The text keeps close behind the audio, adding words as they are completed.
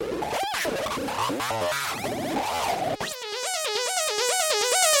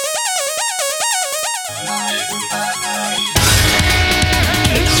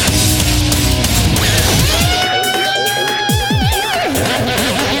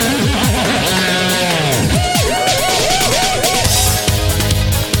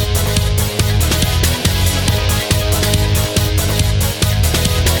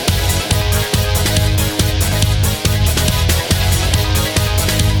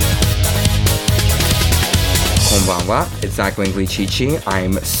It's Zach Langley Chi-Chi.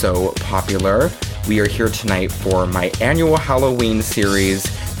 I'm so popular. We are here tonight for my annual Halloween series,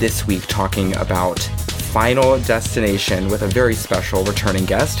 this week talking about Final Destination with a very special returning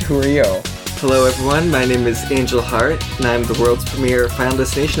guest. Who are you? Hello everyone, my name is Angel Hart, and I'm the world's premier Final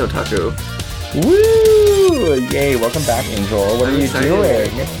Destination otaku. Woo! Yay, welcome back, Angel. What are you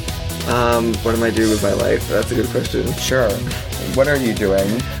doing? What am I doing with my life? That's a good question. Sure. What are you doing?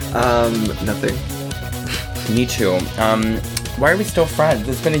 Nothing. Me too. Why are we still friends?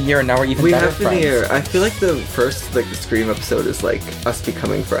 It's been a year and now we're even better friends. We have been a year. I feel like the first, the Scream episode is, us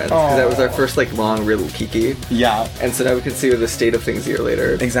becoming friends. Because that was our first, long, real kiki. Yeah. And so now we can see the state of things a year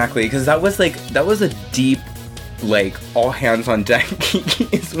later. Exactly, because that was a deep, all hands on deck kiki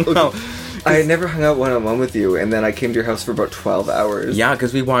as well. I had never hung out one-on-one with you, and then I came to your house for about 12 hours. Yeah,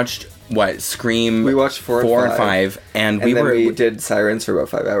 because we watched, Scream... We watched 4 and 5. And then we did Sirens for about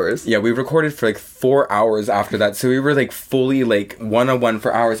 5 hours. Yeah, we recorded for, 4 hours after that, so we were, fully, one-on-one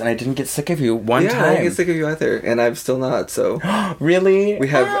for hours, and I didn't get sick of you one time. Yeah, I didn't get sick of you either, and I'm still not, so... Really? We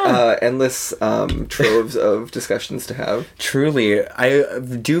have endless troves of discussions to have. Truly. I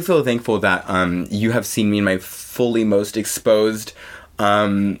do feel thankful that you have seen me in my fully most exposed...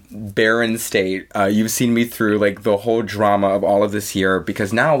 barren state. You've seen me through the whole drama of all of this year,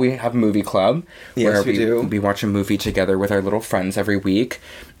 because now we have a movie club where we do. We watch a movie together with our little friends every week,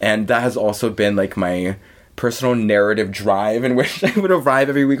 and that has also been my personal narrative drive in which I would arrive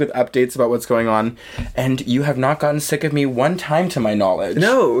every week with updates about what's going on, and you have not gotten sick of me one time to my knowledge.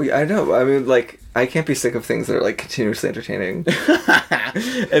 No, I know. I mean, I can't be sick of things that are continuously entertaining.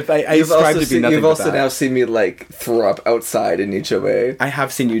 If I strive to be nothing You've but also that. now seen me throw up outside in Nichome. I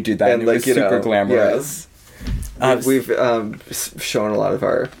have seen you do that, and it was super glamorous. Yeah. We've shown a lot of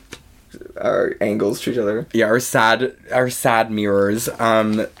our angles to each other. Yeah, our sad mirrors.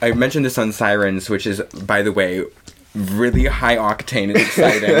 I mentioned this on Sirens, which is, by the way, really high octane and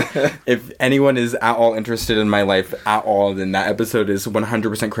exciting. If anyone is at all interested in my life at all, then that episode is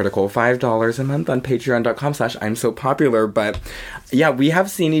 100% critical. $5 a month on patreon.com/I'm so popular. But yeah, we have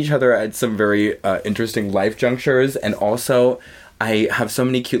seen each other at some very interesting life junctures, and also I have so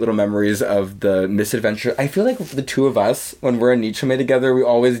many cute little memories of the misadventure. I feel like the two of us, when we're in Nichome together, we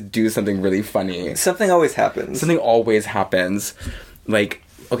always do something really funny. Something always happens.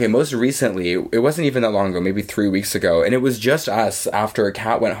 Okay, most recently, it wasn't even that long ago, maybe 3 weeks ago, and it was just us after a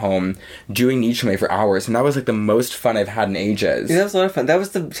cat went home doing Nichome for hours, and that was the most fun I've had in ages. Yeah, that was a lot of fun. That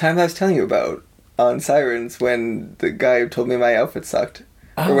was the time I was telling you about on Sirens when the guy told me my outfit sucked.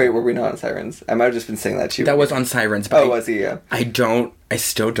 Oh. Or wait, were we not on Sirens? I might have just been saying that to you. That was on Sirens. But was he? Yeah. I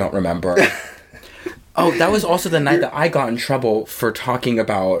still don't remember. Oh, that was also the night that I got in trouble for talking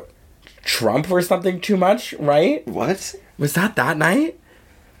about Trump or something too much, right? What? Was that night?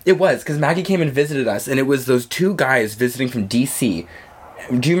 It was, because Maggie came and visited us, and it was those two guys visiting from D.C.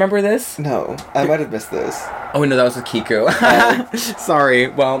 Do you remember this? No, I might have missed this. Oh, no, that was with Kiku. Sorry,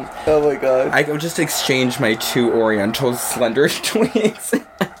 well... Oh my god. I just exchanged my two Oriental slender tweets.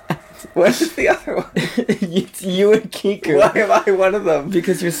 What is the other one? It's you and Kiku. Why am I one of them?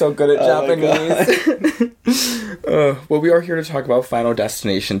 Because you're so good at Japanese. Well, we are here to talk about Final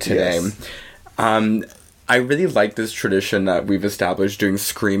Destination today. Yes. I really like this tradition that we've established doing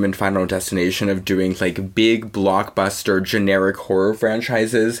Scream and Final Destination of doing big blockbuster generic horror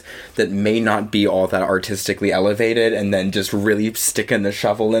franchises that may not be all that artistically elevated, and then just really sticking the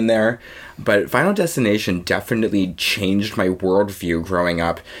shovel in there. But Final Destination definitely changed my worldview growing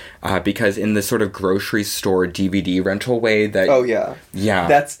up, because in the sort of grocery store DVD rental way that... Oh, yeah. Yeah.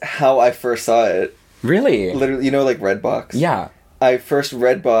 That's how I first saw it. Really? Literally, Redbox? Yeah. I first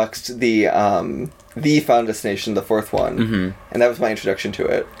Redboxed the Final Destination, the fourth one, and that was my introduction to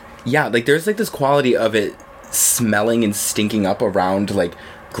it. Yeah, there's this quality of it smelling and stinking up around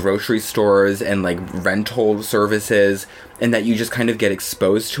grocery stores and rental services, and that you just kind of get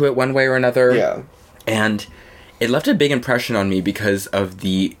exposed to it one way or another. Yeah. And it left a big impression on me because of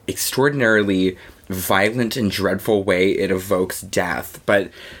the extraordinarily violent and dreadful way it evokes death. But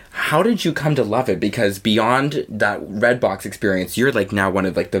how did you come to love it? Because beyond that Redbox experience, you're now one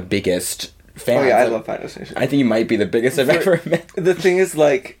of the biggest fans. Oh yeah, I love Final Destination. I think you might be the biggest I've ever met. The thing is,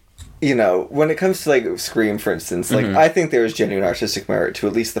 you know, when it comes to, like, Scream, for instance, like, I think there is genuine artistic merit to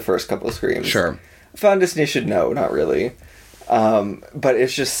at least the first couple of Screams. Sure. Final Destination, no, not really. But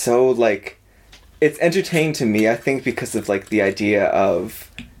it's just so, like, it's entertaining to me, I think, because of, like, the idea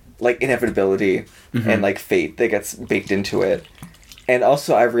of, like, inevitability and, like, fate that gets baked into it. And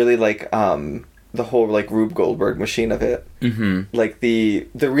also, I really like, the whole, like, Rube Goldberg machine of it. Like, the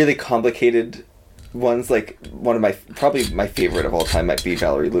really complicated ones, like, one of my, probably my favorite of all time might be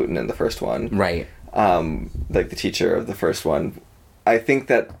Valerie Luton in the first one. Right. Like, the teacher of the first one. I think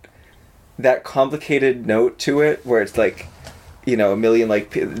that complicated note to it, where it's, like, you know, a million,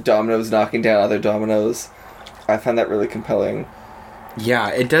 like, dominoes knocking down other dominoes, I found that really compelling. Yeah,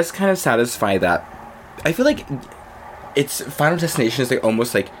 it does kind of satisfy that. I feel like it's Final Destination is, like,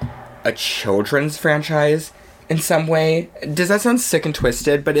 almost like a children's franchise in some way. Does that sound sick and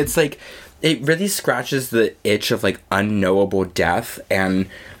twisted? But it's like, it really scratches the itch of, like, unknowable death and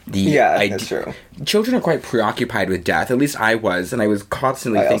the that's true. Children are quite preoccupied with death. At least I was, and I was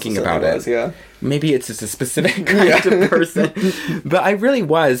constantly thinking about it. Yeah. Maybe it's just a specific kind of person, but I really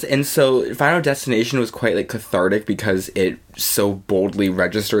was. And so Final Destination was quite, like, cathartic because it so boldly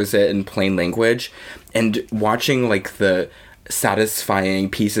registers it in plain language, and watching, like, the satisfying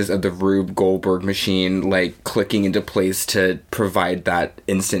pieces of the Rube Goldberg machine, like, clicking into place to provide that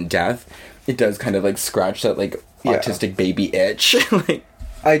instant death, it does kind of, like, scratch that, like, autistic baby itch. Like,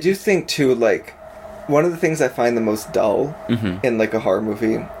 I do think, too, like, one of the things I find the most dull in, like, a horror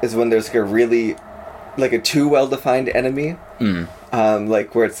movie is when there's, like, a really, like, a too well-defined enemy.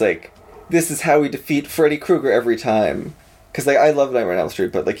 Like, where it's, like, this is how we defeat Freddy Krueger every time. Because, like, I love Nightmare on Elm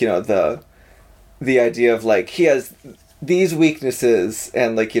Street, but, like, you know, the idea of, like, he has these weaknesses,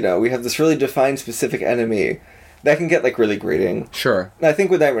 and, like, you know, we have this really defined specific enemy, that can get, like, really grating. Sure. And I think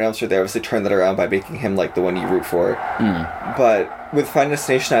with Nightmare on Elm Street, they obviously turned that around by making him, like, the one you root for. But with Final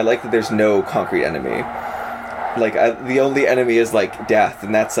Destination, I like that there's no concrete enemy. Like, the only enemy is, like, death,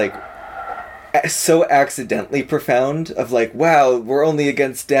 and that's, like, so accidentally profound, of, like, wow, we're only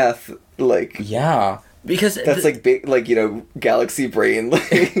against death, like... Yeah. Because that's like big, like, you know, galaxy brain.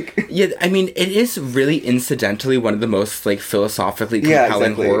 Like, yeah, I mean, it is really incidentally one of the most, like, philosophically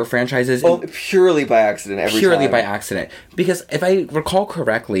compelling horror franchises. Well, purely by accident every time. Purely by accident. Because if I recall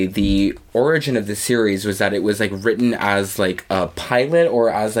correctly, the origin of the series was that it was, like, written as, like, a pilot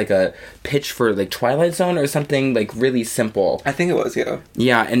or as, like, a pitch for, like, Twilight Zone or something, like, really simple. I think it was, yeah.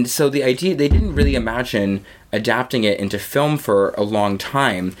 Yeah, and so the idea, they didn't really imagine adapting it into film for a long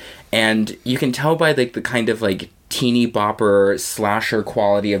time. And you can tell by, like, the kind of, like, teeny bopper slasher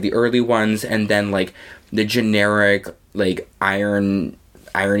quality of the early ones, and then, like, the generic, like, irony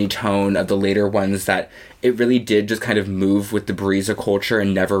tone of the later ones, that it really did just kind of move with the breeze of culture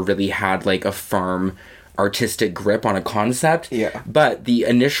and never really had, like, a firm artistic grip on a concept. Yeah. But the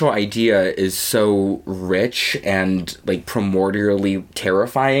initial idea is so rich and, like, primordially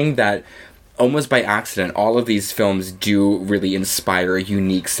terrifying that almost by accident, all of these films do really inspire a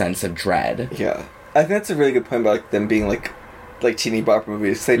unique sense of dread. Yeah. I think that's a really good point about, like, them being, like teeny bopper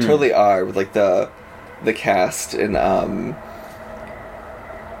movies. They totally are, with, like, the cast and,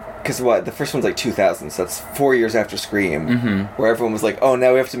 because the first one's, like, 2000, so that's 4 years after Scream, where everyone was like, oh,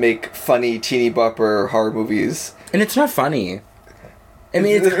 now we have to make funny teeny bopper horror movies. And it's not funny. I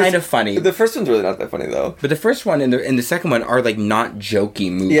mean, it's kind of funny. The first one's really not that funny, though. But the first one and the second one are, like, not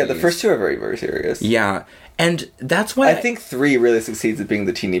jokey movies. Yeah, the first two are very, very serious. Yeah, and that's why... I think 3 really succeeds at being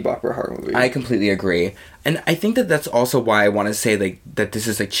the teeny bopper horror movie. I completely agree. And I think that that's also why I want to say, like, that this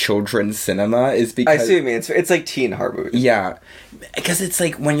is, like, children's cinema, is because... I see what you mean. It's like teen horror movies. Yeah. Because it's,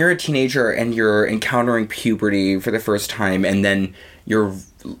 like, when you're a teenager and you're encountering puberty for the first time, and then you're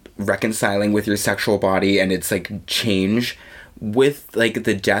reconciling with your sexual body, and it's, like, change... With, like,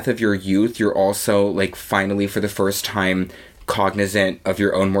 the death of your youth, you're also, like, finally, for the first time, cognizant of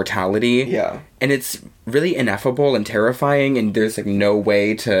your own mortality. Yeah. And it's really ineffable and terrifying, and there's, like, no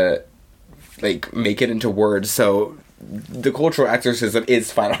way to, like, make it into words. So, the cultural exorcism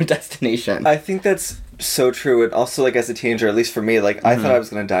is Final Destination. I think that's so true. And also, like, as a teenager, at least for me, like, I thought I was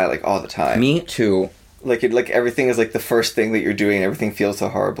going to die, like, all the time. Me too. Like, everything is, like, the first thing that you're doing, and everything feels so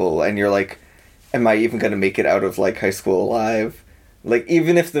horrible, and you're, like... Am I even going to make it out of, like, high school alive? Like,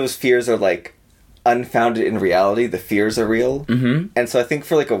 even if those fears are, like, unfounded in reality, the fears are real. Mm-hmm. And so I think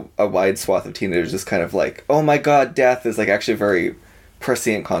for, like, a wide swath of teenagers, just kind of like, oh my god, death is, like, actually a very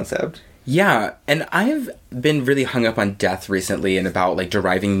prescient concept. Yeah, and I've been really hung up on death recently and about, like,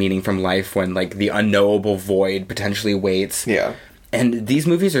 deriving meaning from life when, like, the unknowable void potentially waits. Yeah. And these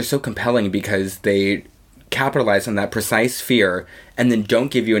movies are so compelling because they... capitalize on that precise fear and then don't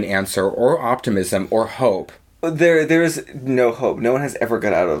give you an answer or optimism or hope There's no hope. No one has ever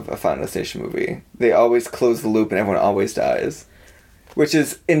got out of a Final Destination movie. They always close the loop and everyone always dies. Which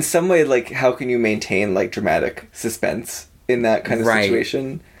is, in some way, like, how can you maintain, like, dramatic suspense in that kind of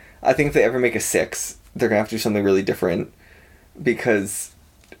situation? I think if they ever make a 6, they're gonna have to do something really different. Because,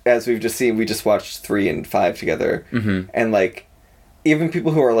 as we've just seen, we just watched 3 and 5 together. And, like, even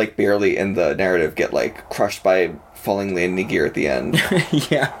people who are, like, barely in the narrative get, like, crushed by falling landing gear at the end.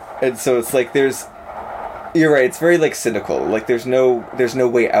 Yeah. And so it's like, you're right, it's very, like, cynical. Like, there's no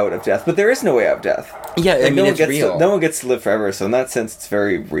way out of death. But there is no way out of death. Yeah, like, I mean, it's real. No one gets to live forever, so in that sense, it's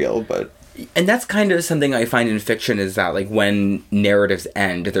very real, but... And that's kind of something I find in fiction, is that, like, when narratives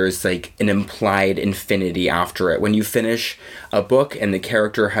end, there's, like, an implied infinity after it. When you finish a book and the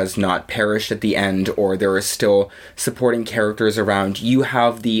character has not perished at the end, or there are still supporting characters around, you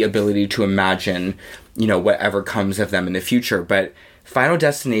have the ability to imagine, you know, whatever comes of them in the future. But Final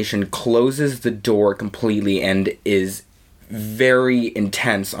Destination closes the door completely and is very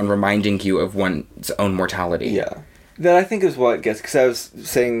intense on reminding you of one's own mortality. Yeah. That I think is what gets... Because I was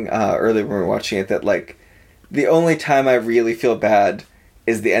saying earlier when we were watching it that, like, the only time I really feel bad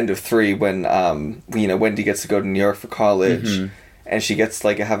is the end of 3 when, you know, Wendy gets to go to New York for college and she gets,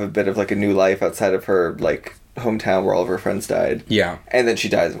 like, have a bit of, like, a new life outside of her, like, hometown where all of her friends died. Yeah. And then she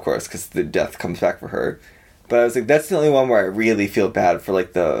dies, of course, because the death comes back for her. But I was like, that's the only one where I really feel bad for,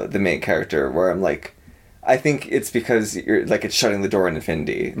 like, the main character, where I'm like... I think it's because you're, like, it's shutting the door on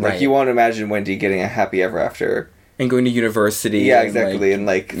infinity. Like, Right. you won't imagine Wendy getting a happy ever after. And going to university. Yeah, and, exactly. And,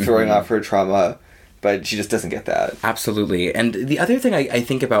 like, throwing off her trauma. But she just doesn't get that. Absolutely. And the other thing I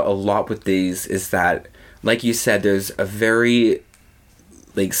think about a lot with these is that, like you said, there's a very,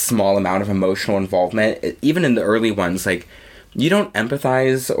 like, small amount of emotional involvement. Even in the early ones, like, you don't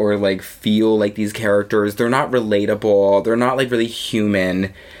empathize or, like, feel like these characters. They're not relatable. They're not, like, really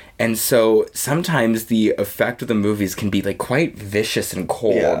human. And so sometimes the effect of the movies can be, like, quite vicious and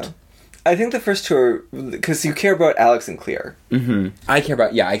cold. Yeah. I think the first two are... Because you care about Alex and Clear. I care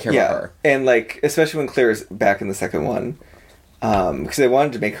about her. And, like, especially when Clear is back in the second one. Because they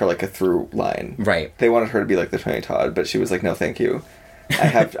wanted to make her, like, a through line. Right. They wanted her to be like the Tony Todd, but she was like, no, thank you. I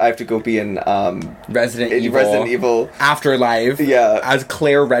have to go be in... Resident Evil. Afterlife. Yeah. As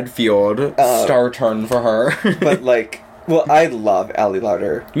Claire Redfield. Star turn for her. But, like... Well, I love Ali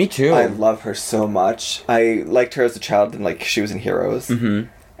Larter. Me too. I love her so much. I liked her as a child, and, like, she was in Heroes. And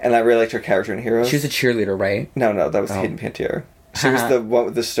I really liked her character in Heroes. She was a cheerleader, right? No, that was Hayden Panettiere. She was the one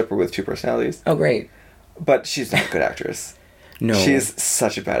with the stripper with 2 personalities. Oh, great. But she's not a good actress. No. She's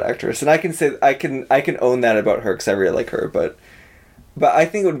such a bad actress. And I can say, I can own that about her, because I really like her, but I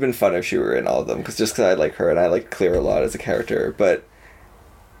think it would have been fun if she were in all of them, because I like her, and I like Claire a lot as a character, but...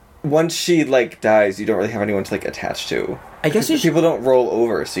 Once she, like, dies, you don't really have anyone to, like, attach to. I guess people don't roll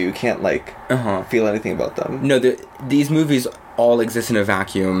over, so you can't, like, feel anything about them. No, these movies all exist in a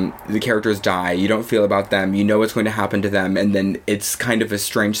vacuum. The characters die. You don't feel about them. You know what's going to happen to them, and then it's kind of a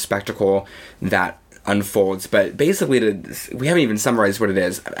strange spectacle that unfolds. But basically, we haven't even summarized what it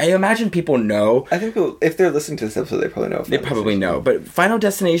is. I imagine people know. I think if they're listening to this episode, they probably know. They probably know. But Final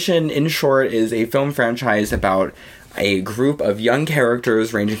Destination, in short, is a film franchise about a group of young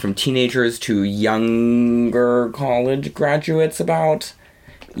characters ranging from teenagers to younger college graduates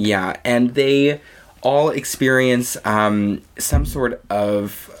and they all experience some sort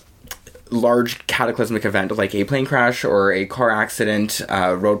of large cataclysmic event, like a plane crash or a car accident,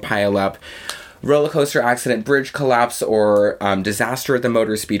 road pileup, roller coaster accident, bridge collapse, or disaster at the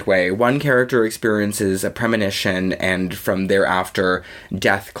motor speedway. One character experiences a premonition, and from thereafter,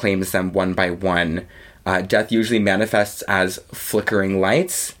 death claims them one by one. Death usually manifests as flickering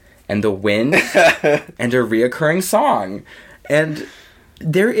lights and the wind and a reoccurring song. And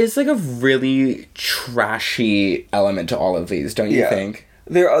there is, like, a really trashy element to all of these, don't you think?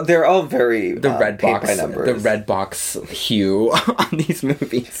 They're all very the red box by numbers. The red box hue on these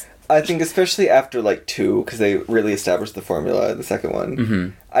movies. I think especially after, like, 2, because they really established the formula, the second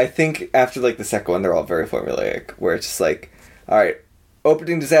one. I think after, like, the second one, they're all very formulaic, where it's just like, alright,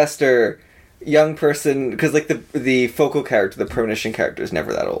 opening disaster... Young person, because, like, the focal character, the premonition character, is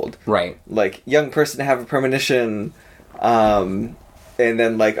never that old. Right. Like, young person to have a premonition, and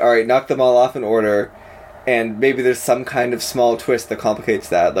then, like, alright, knock them all off in order, and maybe there's some kind of small twist that complicates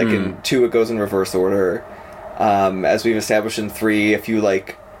that. Like, in 2, it goes in reverse order. As we've established in 3, if you,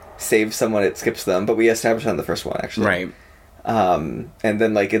 like, save someone, it skips them, but we established on the first one, actually. Right. And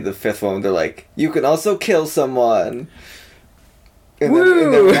then, like, in the 5th one, they're like, you can also kill someone! And then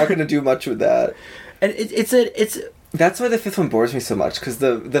we're not going to do much with that. And it's That's why the fifth one bores me so much, because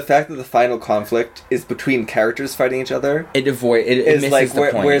the fact that the final conflict is between characters fighting each other, it is misses like,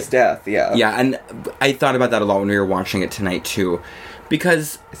 the point. where's death? Yeah. Yeah, and I thought about that a lot when we were watching it tonight too,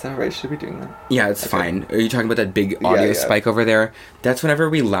 because Is that right? Should we be doing that? yeah, it's fine. Are you talking about that big audio spike over there? That's whenever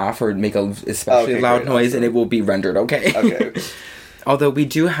we laugh or make a especially loud noise, and it will be rendered. Okay. Okay. Although we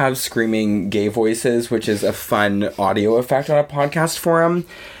do have screaming gay voices, which is a fun audio effect on a podcast forum.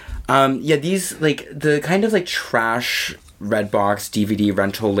 Yeah, these, like, the kind of, like, trash Redbox DVD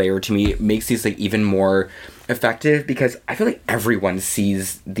rental layer to me makes these, like, even more effective, because I feel like everyone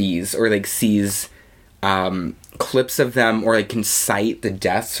sees these, or, like, sees clips of them, or, like, can cite the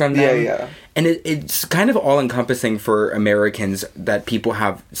deaths from them. Yeah. And it's kind of all-encompassing for Americans that people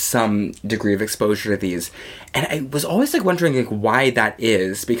have some degree of exposure to these. And I was always, like, wondering, like, why that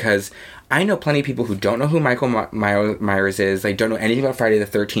is, because I know plenty of people who don't know who Michael Myers is, like, don't know anything about Friday the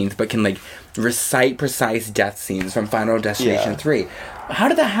 13th, but can, like, recite precise death scenes from Final Destination 3. How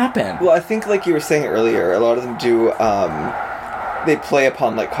did that happen? Well, I think, like you were saying earlier, a lot of them do, they play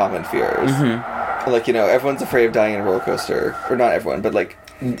upon, like, common fears. Mm-hmm. Like, you know, everyone's afraid of dying in a roller coaster. Or not everyone, but, like,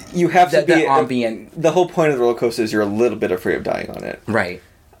 you have to be... The ambient... The whole point of the roller coaster is you're a little bit afraid of dying on it. Right.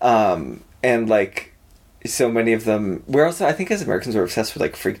 And, like, so many of them... We're also, I think as Americans, we're obsessed with,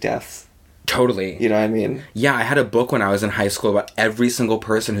 like, freak deaths. Totally. You know what I mean? Yeah, I had a book when I was in high school about every single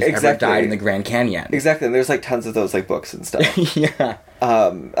person who's ever died in the Grand Canyon. Exactly, and there's, like, tons of those, like, books and stuff. Yeah.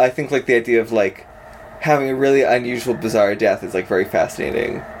 I think, like, the idea of, like, having a really unusual, bizarre death is, like, very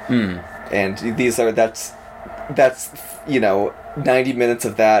fascinating. And that's, you know, 90 minutes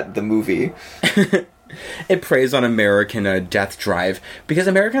of that, the movie. It preys on American death drive, because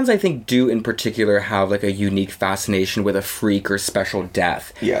Americans, I think, do in particular have, like, a unique fascination with a freak or special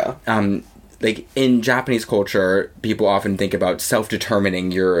death. Yeah. Like, in Japanese culture, people often think about self-determining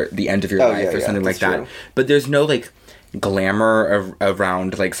the end of your life or something like that. True. But there's no, like, glamour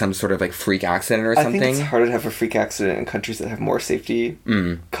around, like, some sort of, like, freak accident or something. I think it's harder to have a freak accident in countries that have more safety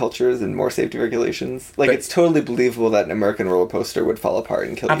cultures and more safety regulations. Like, it's totally believable that an American roller coaster would fall apart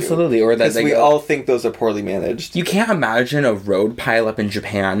and kill you. Absolutely. Or that, because we all think those are poorly managed. You can't imagine a road pileup in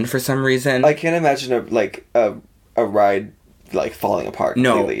Japan for some reason. I can't imagine a ride, like, falling apart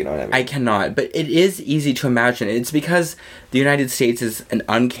completely, you know what I mean? I cannot, but it is easy to imagine. It's because the United States is an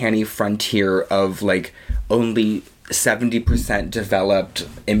uncanny frontier of, like, only 70% developed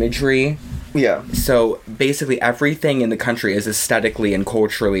imagery. Yeah. So basically everything in the country is aesthetically and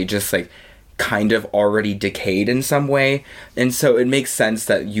culturally just, like, kind of already decayed in some way. And so it makes sense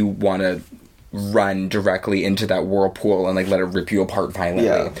that you want to run directly into that whirlpool and, like, let it rip you apart violently.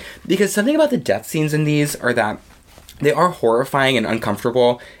 Yeah. Because something about the death scenes in these are that they are horrifying and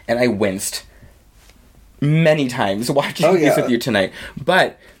uncomfortable, and I winced many times watching these with you tonight.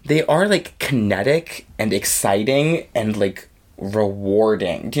 But they are, like, kinetic and exciting and, like,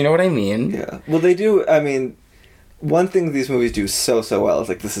 rewarding. Do you know what I mean? Yeah. Well, they do, I mean, one thing these movies do so well is,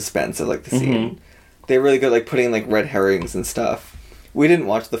 like, the suspense of, like, the scene. They're really good, like, putting, like, red herrings and stuff. We didn't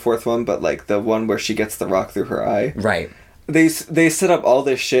watch the fourth one, but, like, the one where she gets the rock through her eye. Right. They set up all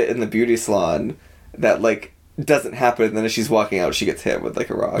this shit in the beauty salon that, like, doesn't happen, and then as she's walking out, she gets hit with,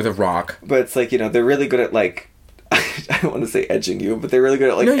 like, a rock. With a rock. But it's, like, you know, they're really good at, like, I don't want to say edging you, but they're really good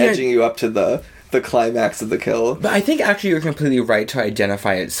at, like, edging you up to the climax of the kill. But I think actually you're completely right to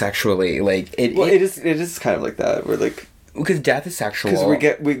identify it sexually. Like, it is kind of like that. We're, like... Because death is sexual.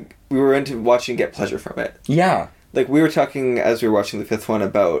 Because we were into watching get pleasure from it. Yeah. Like, we were talking, as we were watching the fifth one,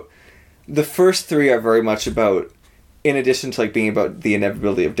 about... The first three are very much about, in addition to, like, being about the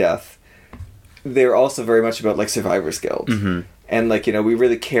inevitability of death, they're also very much about, like, survivor's guilt. And, like, you know, we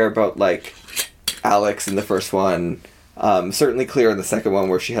really care about, like, Alex in the first one. Certainly Claire in the second one,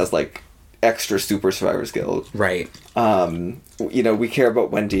 where she has, like, extra super survivor's guilt. Right. You know, we care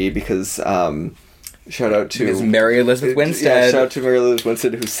about Wendy because, shout out to... Because Mary Elizabeth Winstead. Yeah, shout out to Mary Elizabeth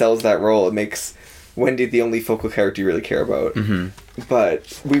Winstead, who sells that role. It makes Wendy the only focal character you really care about.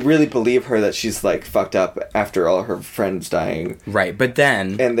 But we really believe her that she's, like, fucked up after all her friends dying. Right, but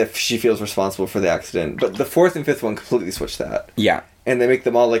then... And that she feels responsible for the accident. But the fourth and fifth one completely switch that. Yeah. And they make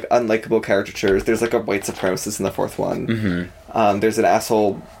them all, like, unlikable caricatures. There's, like, a white supremacist in the fourth one. There's an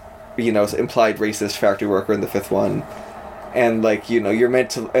asshole, you know, implied racist factory worker in the fifth one. And, like, you know, you're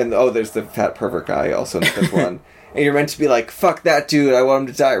meant to... And, there's the fat pervert guy also in the fifth one. And you're meant to be like, fuck that dude, I want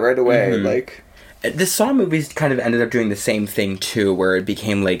him to die right away. Like... The Saw movies kind of ended up doing the same thing, too, where it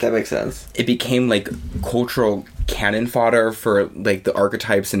became, like... That makes sense. It became, like, cultural cannon fodder for, like, the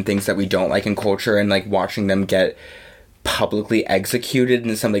archetypes and things that we don't like in culture, and, like, watching them get publicly executed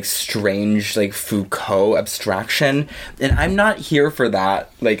in some, like, strange, like, Foucault abstraction. And I'm not here for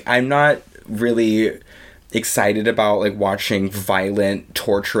that. Like, I'm not really excited about like watching violent,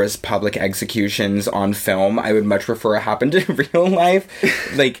 torturous public executions on film. I would much prefer it happened in real life.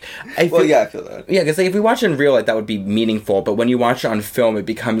 Like, I feel that. Yeah, because like if we watch it in real life, that would be meaningful. But when you watch it on film, it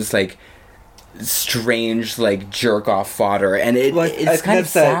becomes like strange, like jerk off fodder, and it's kind of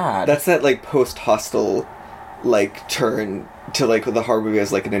sad. That's that like post Hostel, like turn to like the horror movie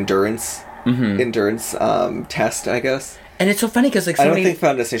as like an endurance test, I guess. And it's so funny because like I don't think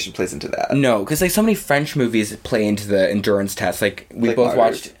Final Destination plays into that. No, because like so many French movies play into the endurance test. Like we like both Martyrs.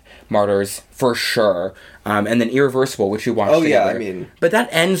 watched Martyrs for sure, and then Irreversible, which we watched. Oh together. yeah, I mean, but that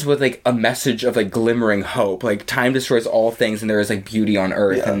ends with like a message of like glimmering hope. Like time destroys all things, and there is like beauty on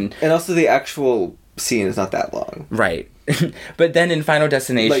earth, yeah. and also the actual scene is not that long, right? But then in Final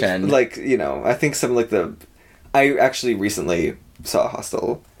Destination, like you know, I think some like I actually recently saw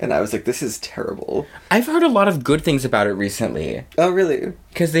Hostel, and I was like, this is terrible. I've heard a lot of good things about it recently. Oh, really?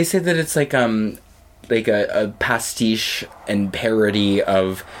 Because they say that it's like a pastiche and parody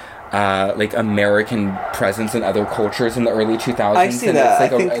of like American presence in other cultures in the early 2000s. I see and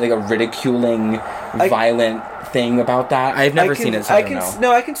that. It's like a ridiculing, violent thing about that. I've never seen it, so I don't know.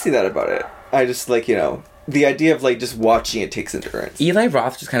 No, I can see that about it. I just like, you know, the idea of like just watching it takes endurance. Eli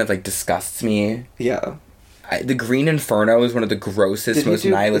Roth just kind of like disgusts me. Yeah. The Green Inferno is one of the grossest, most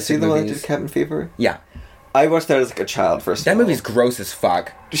nihilistic movies. Is he the one that did movies. Cabin Fever? Yeah. I watched that as like a child first. That movie's gross as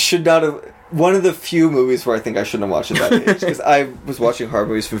fuck. Should not have. One of the few movies where I think I shouldn't have watched at that age, because I was watching horror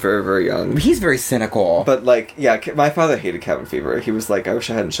movies from very, very young. He's very cynical. But like, yeah, my father hated Cabin Fever. He was like, I wish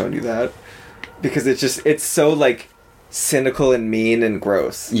I hadn't shown you that, because it's so like cynical and mean and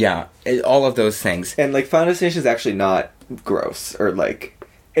gross. Yeah, all of those things. And like Final Destination is actually not gross or like.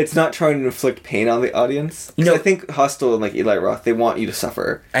 It's not trying to inflict pain on the audience. I think Hostel and like Eli Roth, they want you to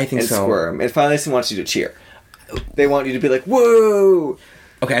suffer. I think and so. Squirm. And Final Destination wants you to cheer. They want you to be like, whoa!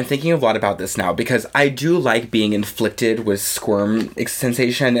 Okay, I'm thinking a lot about this now because I do like being inflicted with squirm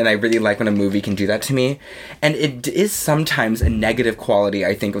sensation, and I really like when a movie can do that to me. And it is sometimes a negative quality,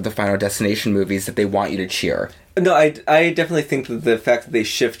 I think, of the Final Destination movies that they want you to cheer. No, I definitely think that the fact that they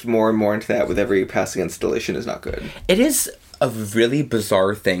shift more and more into that with every passing installation is not good. It is a really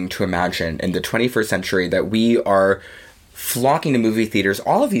bizarre thing to imagine in the 21st century that we are flocking to movie theaters.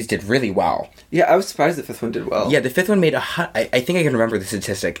 All of these did really well. Yeah, I was surprised the fifth one did well. Yeah, the fifth one made I think I can remember the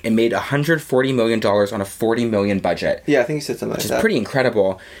statistic. It made $140 million on a $40 million budget. Yeah, I think you said something like that. Which is pretty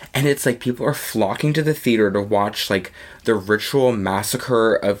incredible. And it's like people are flocking to the theater to watch like the ritual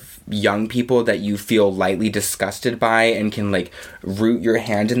massacre of young people that you feel lightly disgusted by and can like root your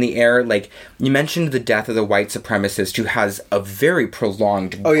hand in the air. Like you mentioned the death of the white supremacist who has a very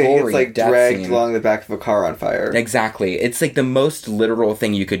prolonged gory it's like death dragged scene. along the back of a car on fire. Exactly. It's like the most literal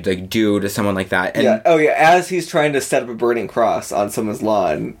thing you could like do to someone like that. And yeah. Oh yeah, as he's trying to set up a burning cross on someone's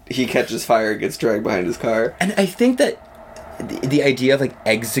lawn, he catches fire and gets dragged behind his car. And I think that the idea of like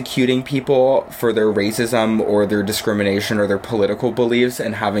executing people for their racism or their discrimination or their political beliefs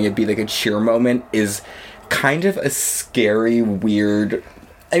and having it be like a cheer moment is kind of a scary, weird.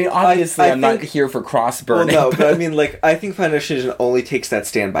 I mean, obviously, I'm not here for cross burning. Well, no, but I mean, like, I think Final Destination only takes that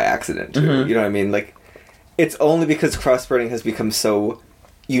stand by accident, too. Mm-hmm. You know what I mean? Like, it's only because cross burning has become so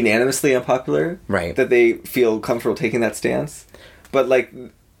unanimously unpopular, right, that they feel comfortable taking that stance. But like,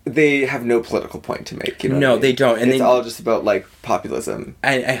 they have no political point to make. You know? No, what I mean? they don't. And it's all just about like populism.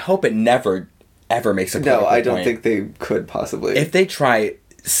 I hope it never, ever makes a political point. No, I don't think they could possibly. If they try,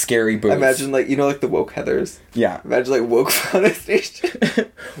 scary boots. Imagine like like the woke Heathers. Yeah. Imagine like woke Final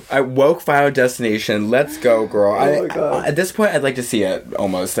Destination. Woke Final Destination. Let's go, girl. Oh my god. At this point, I'd like to see it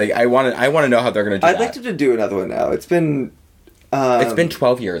almost. Like I want to know how they're gonna do I'd that. like them to do another one now. It's been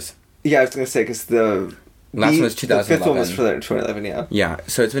 12 years. Yeah, I was gonna say because the last one was 2011. The fifth one was for 2011. Yeah. Yeah,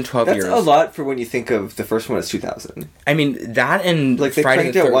 so it's been 12 years. That's a lot for when you think of the first one as 2000. I mean that and like they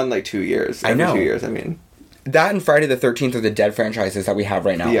Friday cranked out one like 2 years. I know. 2 years. I mean that and Friday the 13th are the dead franchises that we have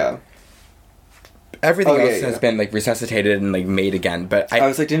right now. Yeah. Everything else has been like resuscitated and like made again. But I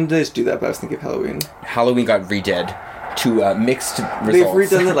was like, didn't they just do that? But I was thinking of Halloween. Halloween got redid to mixed results. They've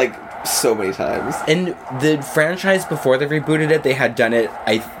redone it like so many times. And the franchise before they rebooted it, they had done it.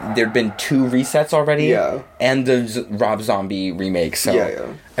 There'd been 2 resets already. Yeah. And the Rob Zombie remake. So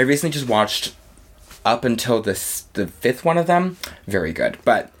yeah. I recently just watched up until the 5th one of them. Very good.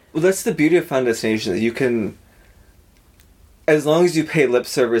 But well, that's the beauty of Final Destination, that you can, as long as you pay lip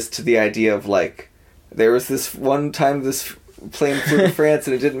service to the idea of like, there was this one time this plane flew to France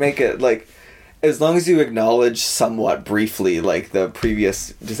and it didn't make it, like, as long as you acknowledge somewhat briefly like the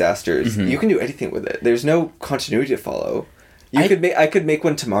previous disasters, you can do anything with it. There's no continuity to follow. I could make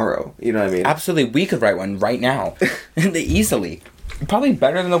one tomorrow. You know what I mean? Absolutely, we could write one right now, easily. Probably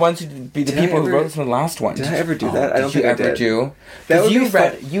better than the ones who be the people who wrote this in the last one. Did I ever do that? I don't think I did. Do? That would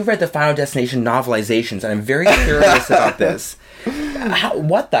you read the Final Destination novelizations, and I'm very curious about this.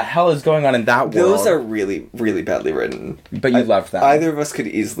 What the hell is going on in that world? Those are really, really badly written. But you loved them. Either of us could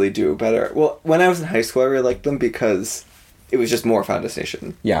easily do better. Well, when I was in high school, I really liked them because it was just more Final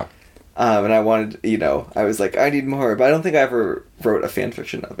Destination. Yeah. And I wanted, I was like, I need more, but I don't think I ever wrote a fan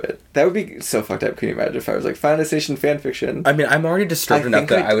fiction of it. That would be so fucked up. Can you imagine if I was like, Final Destination fan fiction? I mean, I'm already disturbed enough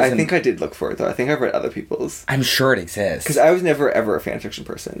that I think I did look for it, though. I think I've read other people's. I'm sure it exists. Because I was never, ever a fan fiction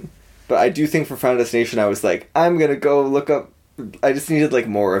person. But I do think for Final Destination, I was like, I'm gonna go look up. I just needed, like,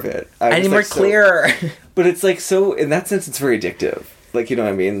 more of it. I need more clear. But it's, like, so, in that sense, it's very addictive. Like, you know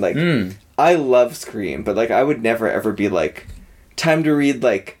what I mean? Like, I love Scream, but, like, I would never, ever be like, time to read,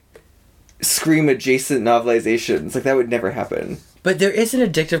 like, Scream adjacent novelizations. Like, that would never happen. But there is an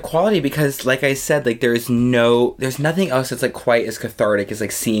addictive quality because, like I said, like, there's nothing else that's, like, quite as cathartic as,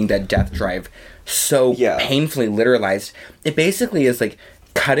 like, seeing that death drive so painfully literalized. It basically is, like,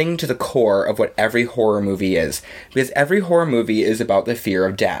 cutting to the core of what every horror movie is. Because every horror movie is about the fear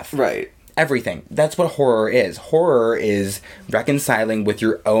of death. Right. Everything. That's what horror is. Horror is reconciling with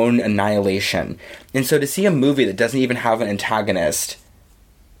your own annihilation. And so to see a movie that doesn't even have an antagonist,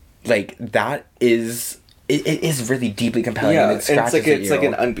 like, that is... It is really deeply compelling. Yeah, and it scratches and it's at like you.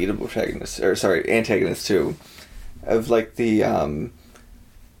 an unbeatable antagonist too, of like the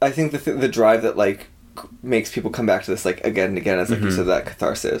I think the drive that like makes people come back to this like again and again, as like you said, that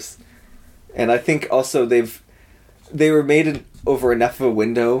catharsis, and I think also they were made over enough of a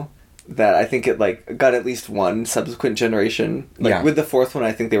window that I think it like got at least one subsequent generation. Like with the fourth one,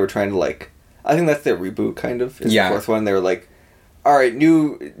 I think they were trying to like, I think that's their reboot kind of. Is the fourth one. They were like, all right,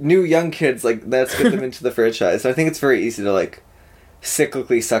 new young kids, like, let's get them into the franchise. So I think it's very easy to, like,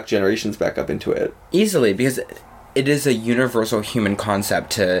 cyclically suck generations back up into it. Easily, because it is a universal human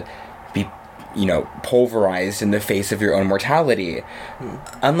concept to be, pulverized in the face of your own mortality.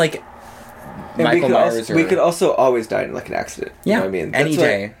 Unlike Michael Myers we could also always die in, like, an accident. Yeah, you know what I mean? any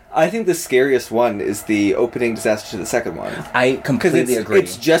day. I think the scariest one is the opening disaster to the second one. I completely agree.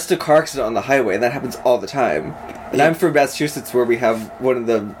 It's just a car accident on the highway, and that happens all the time. And I'm from Massachusetts, where we have one of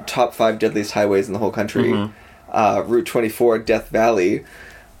the top 5 deadliest highways in the whole country, Route 24, Death Valley.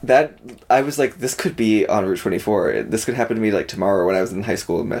 That I was like, this could be on Route 24. This could happen to me like tomorrow when I was in high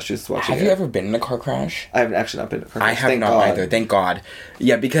school in Massachusetts watching it. Have you ever been in a car crash? I haven't actually not been in a car crash. I have not either. Thank God.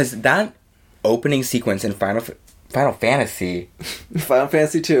 Yeah, because that opening sequence in Final Fantasy. Final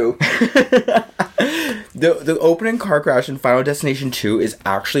Fantasy 2. The opening car crash in Final Destination 2 is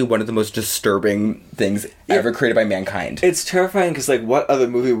actually one of the most disturbing things ever created by mankind. It's terrifying because, like, what other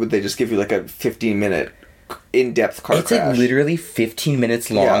movie would they just give you, like, a 15-minute in-depth car crash? It's, like, literally 15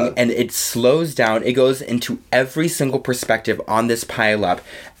 minutes long, and it slows down. It goes into every single perspective on this pile-up,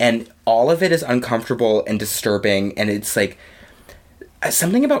 and all of it is uncomfortable and disturbing, and it's, like...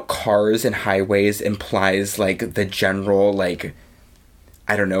 Something about cars and highways implies, like, the general, like...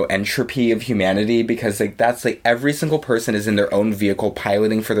 I don't know, entropy of humanity, because, like, that's, like, every single person is in their own vehicle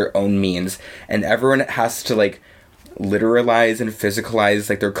piloting for their own means, and everyone has to, like, literalize and physicalize,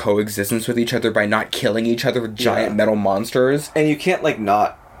 like, their coexistence with each other by not killing each other with giant metal monsters. And you can't, like,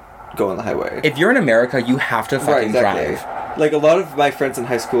 not go on the highway. If you're in America, you have to fucking drive. Like, a lot of my friends in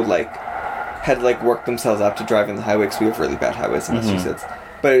high school, like, had, like, worked themselves up to driving the highway, because we have really bad highways in Massachusetts.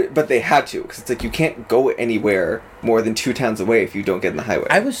 But they had to, because it's like you can't go anywhere more than 2 towns away if you don't get in the highway.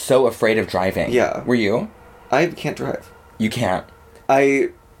 I was so afraid of driving. Yeah. Were you? I can't drive. You can't. I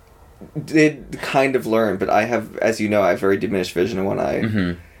did kind of learn, but I have, as you know, I have very diminished vision in one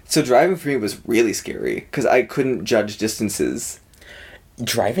eye. So driving for me was really scary, because I couldn't judge distances.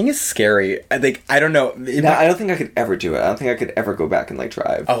 Driving is scary. Like, I don't know. I don't think I could ever do it. I don't think I could ever go back and, like,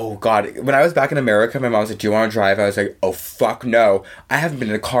 drive. Oh, God. When I was back in America, my mom was like, do you want to drive? I was like, oh, fuck no. I haven't been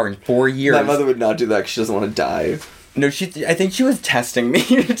in a car in 4 years. My mother would not do that because she doesn't want to die. No, I think she was testing me,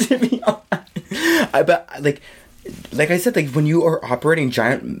 to be honest. But, like I said, like, when you are operating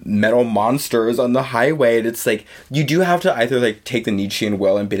giant metal monsters on the highway, it's like, you do have to either, like, take the Nietzschean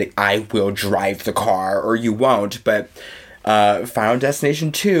will and be like, I will drive the car, or you won't, but... Final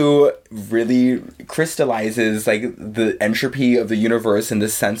Destination 2 really crystallizes, like, the entropy of the universe and the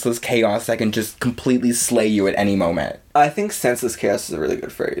senseless chaos that can just completely slay you at any moment. I think senseless chaos is a really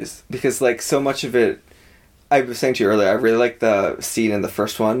good phrase, because, like, so much of it, I was saying to you earlier, I really like the scene in the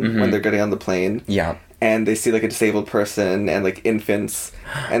first one when they're getting on the plane. Yeah. And they see, like, a disabled person and, like, infants,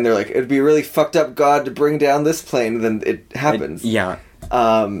 and they're like, it'd be really fucked up, God, to bring down this plane, and then it happens.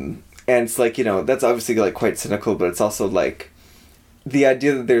 And it's like, that's obviously, like, quite cynical, but it's also, like, the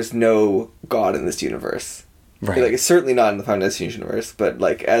idea that there's no God in this universe. Right. Like, it's certainly not in the Final Destination universe, but,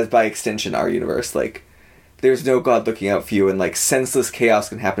 like, as by extension, our universe, like, there's no God looking out for you, and, like, senseless chaos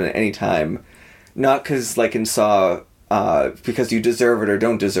can happen at any time. Not because, like, in Saw, because you deserve it or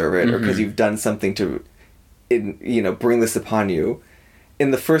don't deserve it, or because you've done something to, bring this upon you. In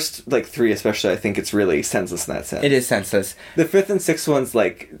the first, like, 3 especially, I think it's really senseless in that sense. It is senseless. The 5th and 6th ones,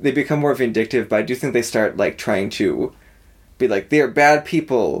 like, they become more vindictive, but I do think they start, like, trying to be like, they're bad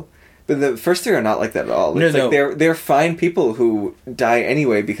people. But the first 3 are not like that at all. It's like they're fine people who die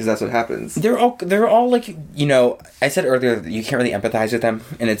anyway because that's what happens. They're all like, I said earlier that you can't really empathize with them,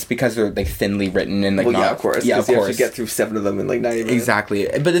 and it's because they're, like, thinly written and, like, of course. Yeah, of course. You course. have to get through 7 of them in, like, 90 minutes. Exactly.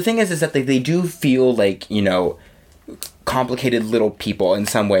 But the thing is that they do feel like, complicated little people in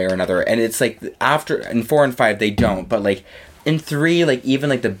some way or another, and it's like after in 4 and 5 they don't, but like in 3, like even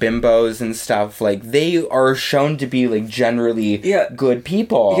like the bimbos and stuff, like they are shown to be like generally good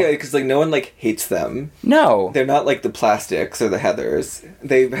people. Yeah, because like no one like hates them. No, they're not like the Plastics or the Heathers.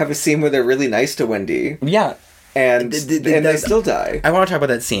 They have a scene where they're really nice to Wendy. Yeah. And they still die. I want to talk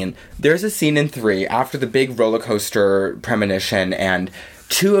about that scene. There's a scene in 3 after the big roller coaster premonition, and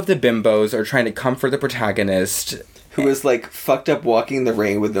 2 of the bimbos are trying to comfort the protagonist, who is, like, fucked up walking in the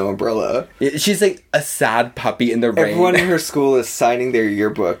rain with no umbrella. She's, like, a sad puppy in the rain. Everyone in her school is signing their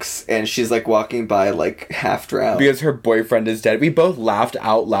yearbooks, and she's, like, walking by, like, half drowned. Because her boyfriend is dead. We both laughed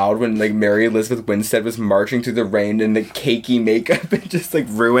out loud when, like, Mary Elizabeth Winstead was marching through the rain in the cakey makeup and just, like,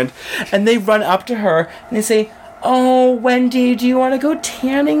 ruined. And they run up to her, and they say, "Oh, Wendy, do you want to go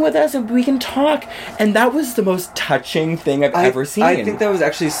tanning with us and we can talk?" And that was the most touching thing I've ever seen. I think that was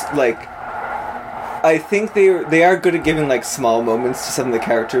actually, like... I think they are good at giving, like, small moments to some of the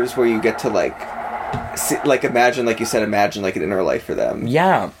characters where you get to, like, imagine, like you said, like, an inner life for them.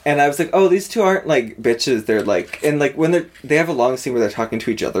 Yeah. And I was like, oh, these 2 aren't, like, bitches. They're, like... And, like, when they have a long scene where they're talking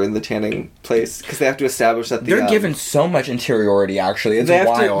to each other in the tanning place, because they have to establish that they're given so much interiority, actually. It's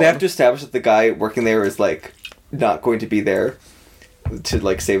wild. They have to establish that the guy working there is, like, not going to be there to,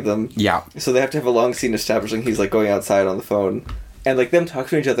 like, save them. Yeah. So they have to have a long scene establishing he's, like, going outside on the phone. And, like, them talking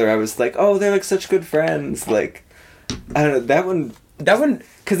to each other, I was like, oh, they're, like, such good friends. Like, I don't know, that one...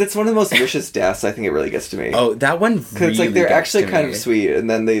 Because it's one of the most vicious deaths, I think it really gets to me. Oh, that one really Because, like, they're actually kind of sweet, and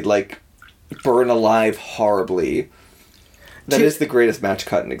then they, like, burn alive horribly. That is the greatest match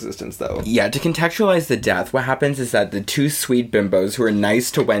cut in existence, though. Yeah, to contextualize the death, what happens is that the 2 sweet bimbos who are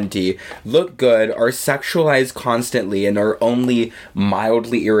nice to Wendy, look good, are sexualized constantly, and are only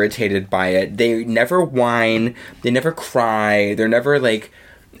mildly irritated by it. They never whine, they never cry, they're never, like,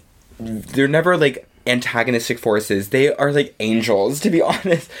 antagonistic forces. They are like angels, to be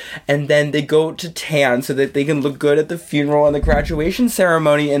honest. And then they go to tan so that they can look good at the funeral and the graduation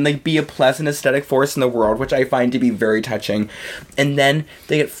ceremony and like be a pleasant aesthetic force in the world, which I find to be very touching. And then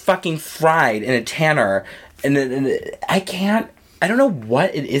they get fucking fried in a tanner, and I don't know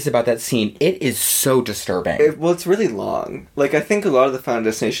what it is about that scene. It is so disturbing. It's really long. Like, I think a lot of the Final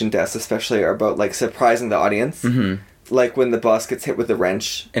Destination deaths especially are about, like, surprising the audience. Mm-hmm. Like, when the boss gets hit with the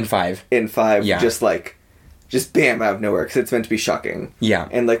wrench. In 5. Yeah. Just bam, out of nowhere, because it's meant to be shocking. Yeah.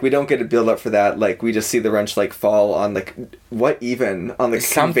 And, like, we don't get a build-up for that. Like, we just see the wrench, like, fall on, like, what even? On the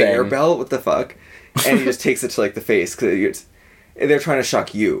conveyor belt? What the fuck? And he just takes it to, like, the face, because they're trying to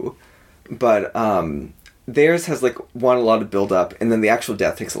shock you. But, theirs has, like, a lot of build-up, and then the actual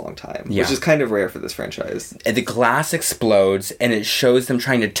death takes a long time. Yeah. Which is kind of rare for this franchise. And the glass explodes, and it shows them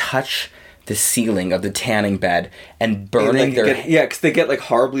trying to touch the ceiling of the tanning bed and burning because they get, like,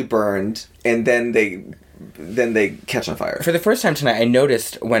 horribly burned, and then they catch on fire. For the first time tonight, I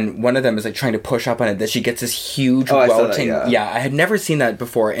noticed when one of them is, like, trying to push up on it that she gets this huge welting. I had never seen that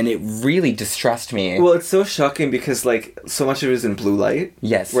before, and it really distressed me. Well, it's so shocking because, like, so much of it is in blue light.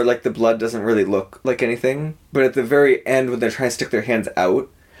 Yes. Where, like, the blood doesn't really look like anything. But at the very end, when they're trying to stick their hands out,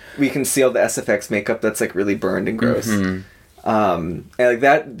 we can see all the SFX makeup that's, like, really burned and gross. Mm-hmm. And, like,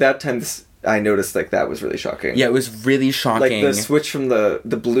 that time... I noticed, like, that was really shocking. Yeah, it was really shocking. Like, the switch from the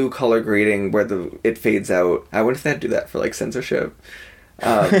blue color grading where it fades out. I wonder if they'd do that for, like, censorship.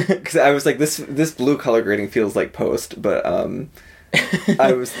 Because I was like, this blue color grading feels like post, but,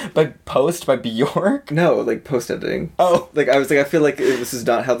 I was... But post by Bjork? No, like, post-editing. Oh. Like, I was like, I feel like this is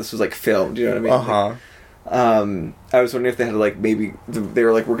not how this was, like, filmed, you know what I mean? Uh-huh. Like, I was wondering if they had, like, maybe... They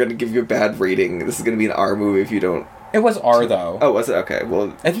were like, we're gonna give you a bad rating. This is gonna be an R movie if you don't... It was R, though. Oh, was it? Okay,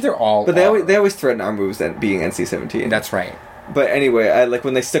 well... I think they're all But they always threaten R movies being NC-17. That's right. But anyway, I like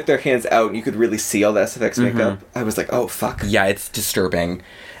when they stuck their hands out and you could really see all the SFX makeup, I was like, oh, fuck. Yeah, it's disturbing.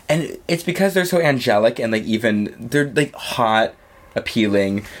 And it's because they're so angelic and, like, even... They're, like, hot,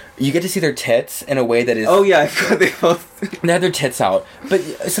 appealing. You get to see their tits in a way that is... Oh, yeah, I forgot they both... They have their tits out. But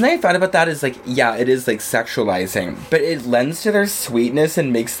something I found about that is, like, yeah, it is, like, sexualizing. But it lends to their sweetness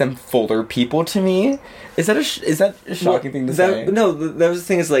and makes them fuller people to me. Is that a shocking thing to say? No, that was the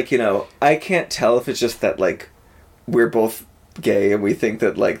thing is, like, you know, I can't tell if it's just that, like, we're both gay and we think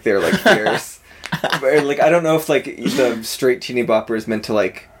that, like, they're, like, fierce. But, like, I don't know if, like, the straight teeny bopper is meant to,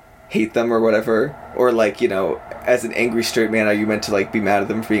 like, hate them or whatever, or, like, you know, as an angry straight man, are you meant to, like, be mad at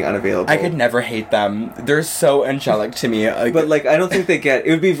them for being unavailable? I could never hate them. They're so angelic to me. Like, but, like, I don't think they get...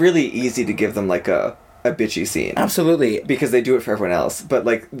 It would be really easy to give them, like, a bitchy scene. Absolutely. Because they do it for everyone else. But,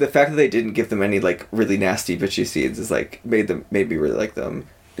 like, the fact that they didn't give them any, like, really nasty bitchy scenes is, like, made me really like them.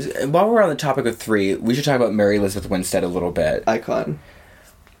 While we're on the topic of 3, we should talk about Mary Elizabeth Winstead a little bit. Icon.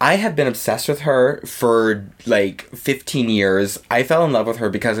 I have been obsessed with her for, like, 15 years. I fell in love with her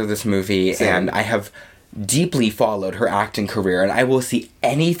because of this movie, Same. and I have deeply followed her acting career, and I will see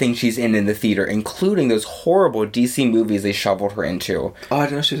anything she's in the theater, including those horrible DC movies they shoveled her into. Oh, I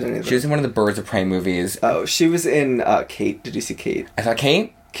didn't know she was in any of them. She was in one of the Birds of Prey movies. Oh, she was in Kate. Did you see Kate? I thought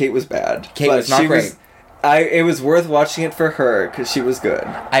Kate? Kate was bad. Kate was not great. It was worth watching it for her, because she was good.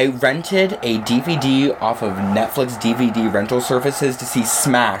 I rented a DVD off of Netflix DVD rental services to see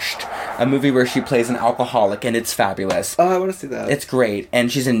Smashed, a movie where she plays an alcoholic, and it's fabulous. Oh, I want to see that. It's great,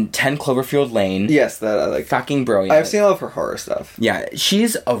 and she's in 10 Cloverfield Lane. Yes, that I like. Fucking brilliant. I've seen all of her horror stuff. Yeah,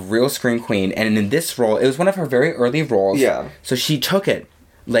 she's a real scream queen, and in this role, it was one of her very early roles. Yeah. So she took it,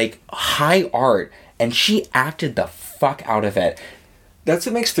 like, high art, and she acted the fuck out of it. That's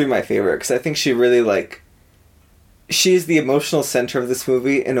what makes 3 my favorite, because I think she really, like... She's the emotional center of this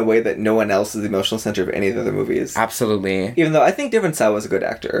movie in a way that no one else is the emotional center of any of the other movies. Absolutely. Even though I think Devon Sawa was a good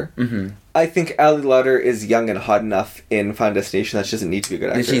actor. Mm-hmm. I think Ali Lauder is young and hot enough in Final Destination that she doesn't need to be a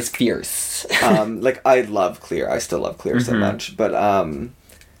good actor. She's fierce. Like, I love Clear. I still love Clear so much. But,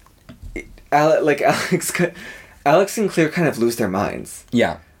 Alex and Clear kind of lose their minds.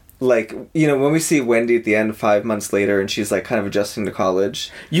 Yeah. Like, you know, when we see Wendy at the end 5 months later and she's, like, kind of adjusting to college.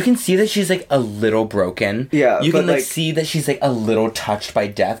 You can see that she's, like, a little broken. Yeah, You but, can, like, like, see that she's, like, a little touched by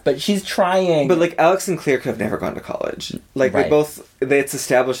death, but she's trying. But, like, Alex and Clear could have never gone to college. Like, Right. it's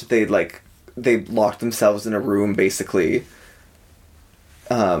established that they locked themselves in a room, basically.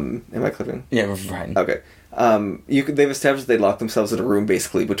 Am I clipping? Yeah, we're fine. Okay. They've established that they locked themselves in a room,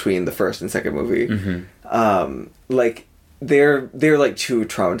 basically, between the first and second movie. Mm-hmm. Like... They're like too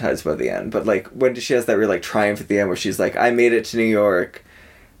traumatized by the end, but like when she has that real like triumph at the end where she's like, I made it to New York,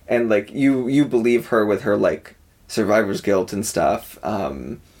 and like you believe her with her like survivor's guilt and stuff,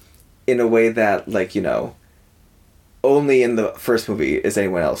 in a way that, like, you know, only in the first movie is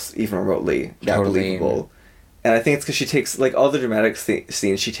anyone else even remotely that believable. And I think it's because she takes, like, all the dramatic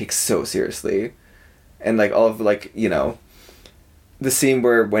scenes she takes so seriously, and like all of, like, you know, the scene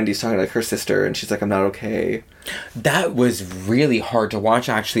where Wendy's talking to, like, her sister, and she's like, I'm not okay. That was really hard to watch,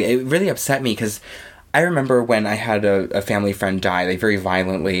 actually. It really upset me, because I remember when I had a family friend die, like, very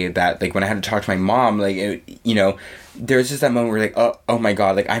violently, that, like, when I had to talk to my mom, like, you know, there was just that moment where, like, oh my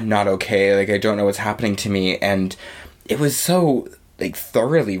god, like, I'm not okay, like, I don't know what's happening to me, and it was so, like,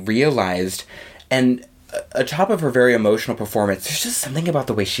 thoroughly realized, and atop of her very emotional performance, there's just something about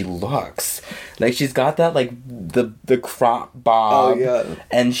the way she looks. Like, she's got that, like, the crop bob. Oh, yeah.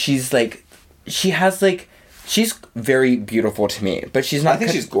 And she's, like, she has, like, she's very beautiful to me, but she's not... I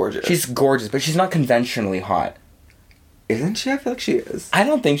think she's gorgeous. She's gorgeous, but she's not conventionally hot. Isn't she? I feel like she is. I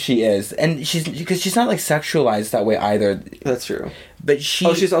don't think she is. And because she's not, like, sexualized that way either. That's true. But she...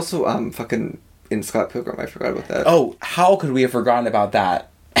 Oh, she's also, fucking in Scott Pilgrim. I forgot about that. Oh, how could we have forgotten about that?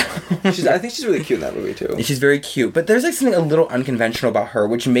 I think she's really cute in that movie, too. She's very cute, but there's, like, something a little unconventional about her,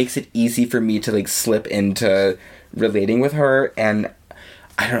 which makes it easy for me to, like, slip into relating with her, and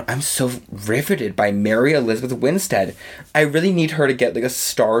I'm so riveted by Mary Elizabeth Winstead. I really need her to get, like, a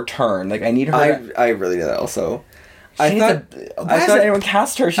star turn. Like, I need her I really need that also. Why hasn't anyone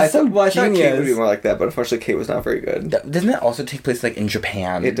cast her? She's so genius. I thought Kate would be more like that, but unfortunately Kate was not very good. Doesn't that also take place, like, in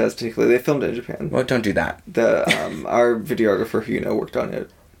Japan? It does take place. They filmed it in Japan. Well, don't do that. Our videographer, who you know, worked on it.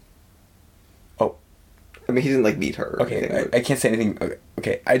 Oh. I mean, he didn't, like, meet her. Okay, I can't say anything.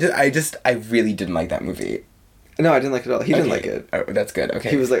 Okay. I really didn't like that movie. No, I didn't like it at all. He didn't like it. Oh, that's good. Okay.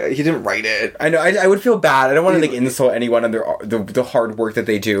 He was like, he didn't write it. I know. I would feel bad. I don't want to, like, insult anyone on the hard work that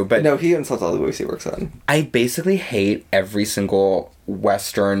they do, but no, he insults all the movies he works on. I basically hate every single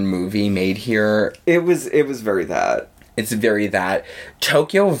Western movie made here. It was very that. It's very that.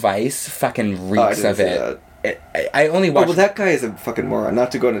 Tokyo Vice fucking reeks of it. I only watched... Oh, well, that guy is a fucking moron.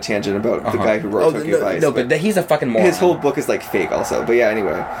 Not to go on a tangent about the guy who wrote Tokyo Vice. No, but he's a fucking moron. His whole book is, like, fake also. But yeah,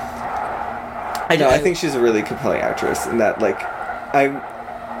 anyway. I think she's a really compelling actress in that, like...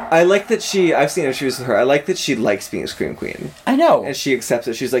 I like that I've seen interviews with her. I like that she likes being a Scream Queen. I know. And she accepts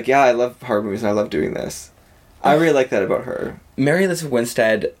it. She's like, yeah, I love horror movies and I love doing this. I really like that about her. Mary Elizabeth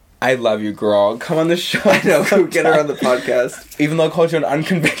Winstead, I love you, girl. Come on the show. I know. Get her on the podcast. Even though I called you an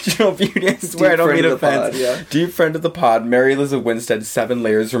unconventional beauty, I swear I don't mean offense. Yeah. Deep friend of the pod, Mary Elizabeth Winstead, 7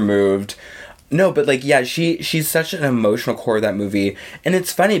 layers removed. No, but like, yeah, she's such an emotional core of that movie. And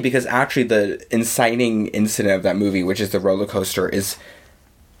it's funny because actually the inciting incident of that movie, which is the roller coaster, is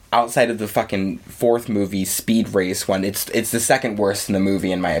outside of the fucking 4th movie, Speed Race one. It's the second worst in the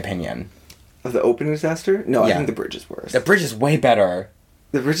movie, in my opinion. Of the opening disaster? No, Yeah. I think the bridge is worse. The bridge is way better.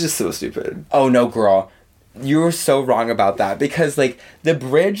 The bridge is so stupid. Oh, no, girl. You were so wrong about that because, like, the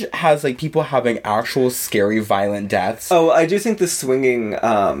bridge has, like, people having actual scary, violent deaths. Oh, I do think the swinging,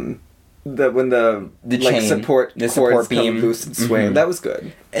 when the like, chain, support the cords support come beam. loose and swing, Mhm. that was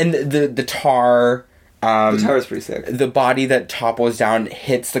good. And the tar... The tower's pretty sick. The body that topples down,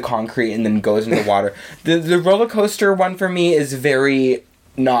 hits the concrete, and then goes into the water. The roller coaster one for me is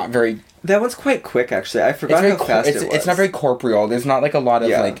not very... That one's quite quick, actually. I forgot how fast it was. It's not very corporeal. There's not, like, a lot of,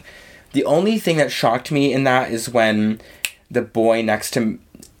 like... The only thing that shocked me in that is when the boy next to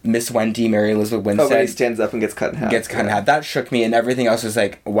Miss Wendy, Mary Elizabeth Winstead... when he stands up and gets cut in half. That shook me, and everything else was,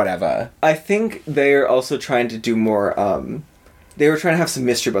 like, whatever. I think they're also trying to do more, they were trying to have some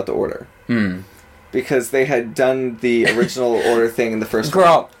mystery about the Order. Because they had done the original Order thing in the first one.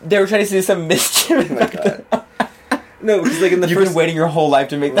 Girl, they were trying to do some mischief. Oh my god. No, because like in the You've been waiting your whole life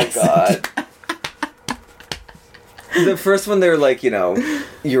to make that god. The first one, they're like, you know,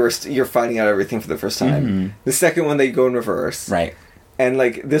 you're finding out everything for the first time. Mm-hmm. The second one, they go in reverse. Right. And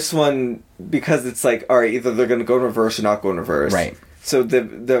like this one, because it's like, all right, either they're going to go in reverse or not go in reverse. Right. So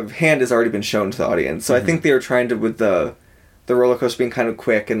the hand has already been shown to the audience. So I think they were trying to, with the roller coaster being kind of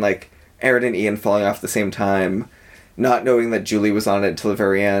quick and like Aaron and Ian falling off at the same time, not knowing that Julie was on it until the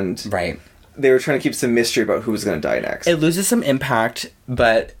very end. Right. They were trying to keep some mystery about who was going to die next. It loses some impact,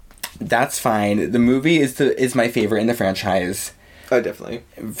 but that's fine. The movie is my favorite in the franchise. Oh, definitely.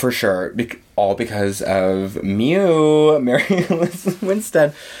 For sure. All because of Mew, Mary Elizabeth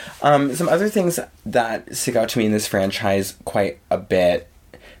Winstead. Some other things that stick out to me in this franchise quite a bit.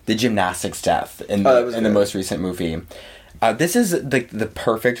 The gymnastics death in the most recent movie. This is the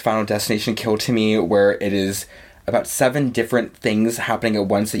perfect Final Destination kill to me, where it is about 7 different things happening at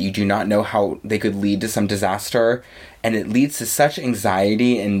once that you do not know how they could lead to some disaster, and it leads to such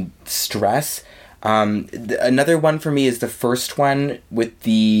anxiety and stress. Another one for me is the first one with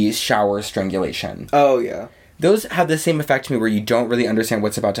the shower strangulation. Oh, yeah. Those have the same effect to me, where you don't really understand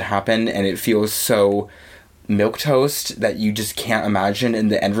what's about to happen, and it feels so milquetoast that you just can't imagine,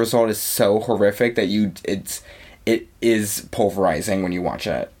 and the end result is so horrific that it is pulverizing when you watch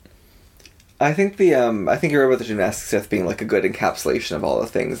it. I think you're right about the gymnastics death being like a good encapsulation of all the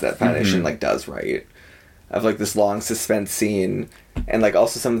things that Foundation like does right, of like this long suspense scene, and like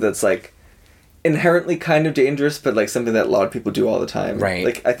also something that's like inherently kind of dangerous, but like something that a lot of people do all the time. Right.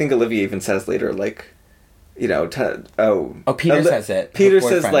 Like I think Olivia even says later, like, you know, Peter says it. Peter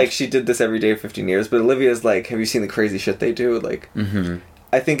says like she did this every day for 15 years, but Olivia's like, have you seen the crazy shit they do? Like,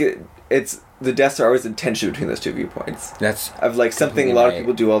 I think it's the deaths are always in tension between those two viewpoints. That's of like something a lot of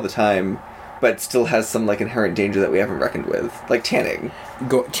people do all the time, but still has some like inherent danger that we haven't reckoned with, like tanning,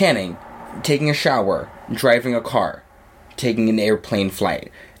 taking a shower, driving a car, taking an airplane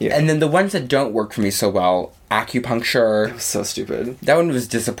flight. Yeah. And then the ones that don't work for me so well, acupuncture. That was so stupid. That one was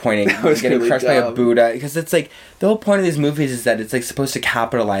disappointing. That was getting really crushed by a Buddha, because it's like the whole point of these movies is that it's like supposed to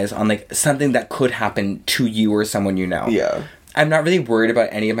capitalize on like something that could happen to you or someone you know. Yeah. I'm not really worried about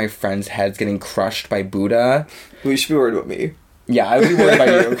any of my friends' heads getting crushed by Buddha. We should be worried about me. Yeah, I would be worried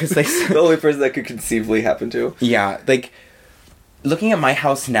about you, because like the only person that could conceivably happen to. Yeah, like looking at my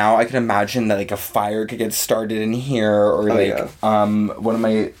house now, I could imagine that like a fire could get started in here, or one of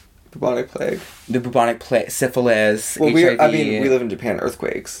my bubonic plague, syphilis, well, HIV. we live in Japan.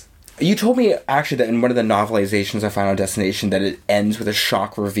 Earthquakes. You told me actually that in one of the novelizations of Final Destination that it ends with a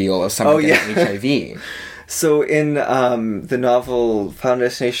shock reveal of someone getting HIV. So in the novel Final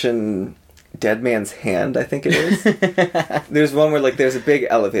Destination Dead Man's Hand, I think it is, there's one where like there's a big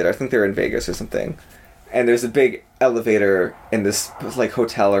elevator. I think they're in Vegas or something. And there's a big elevator in this like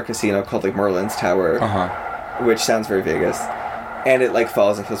hotel or casino called like Merlin's Tower, which sounds very Vegas. And it like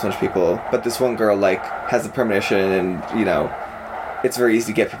falls and kills a bunch of people. But this one girl like has a premonition, and you know, it's very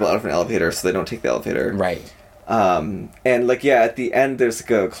easy to get people out of an elevator, so they don't take the elevator. Right. And like at the end there's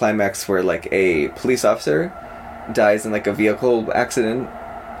like a climax where like a police officer dies in like a vehicle accident,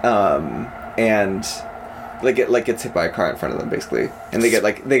 and gets hit by a car in front of them basically, and they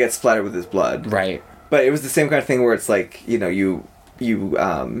get splattered with his blood. Right. But it was the same kind of thing where it's like, you know, you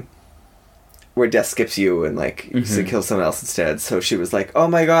where death skips you and like Mm-hmm. to kill someone else instead. So she was like, "Oh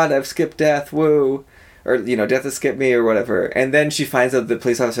my god, I've skipped death, woo!" Or death has skipped me or whatever. And then she finds out the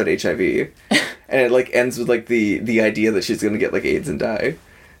police officer had HIV, and it like ends with like the idea that she's gonna get like AIDS and die.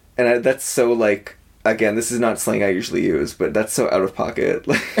 And that's so like, again, this is not slang I usually use, but that's so out of pocket.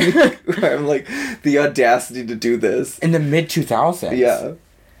 Like, where I'm like, the audacity to do this in the mid 2000s. Yeah.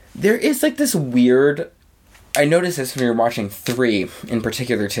 There is like this weird. I noticed this when we were watching 3 in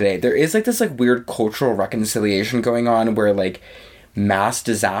particular today. There is like this like weird cultural reconciliation going on where like mass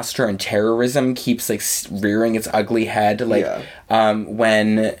disaster and terrorism keeps like rearing its ugly head. Like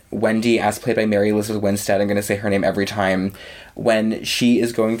when Wendy, as played by Mary Elizabeth Winstead, I'm going to say her name every time, when she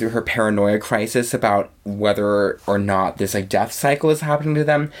is going through her paranoia crisis about whether or not this like death cycle is happening to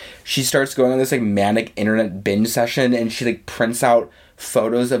them, she starts going on this like manic internet binge session, and she like prints out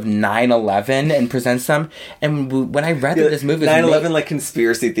photos of 9/11 and presents them. And when I read that this movie was 9/11 like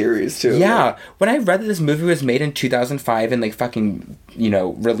conspiracy theories too. Yeah, like, when I read that this movie was made in 2005 and like fucking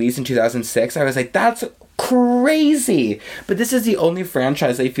released in 2006, I was like, that's crazy. But this is the only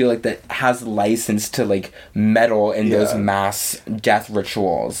franchise I feel like that has license to like meddle in those mass death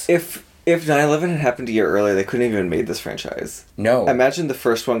rituals. If 9/11 had happened a year earlier, they couldn't even have made this franchise. No. Imagine the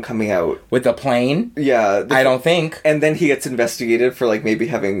first one coming out With the plane? Yeah. I don't think. And then he gets investigated for like maybe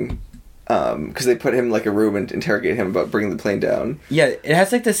having, because they put him in like a room and interrogate him about bringing the plane down. Yeah, it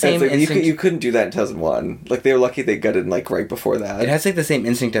has like the same like, instinct. you couldn't do that in 2001. Like they were lucky they got it like right before that. It has like the same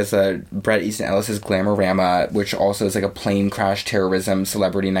instinct as Bret Easton Ellis's Glamorama, which also is like a plane crash terrorism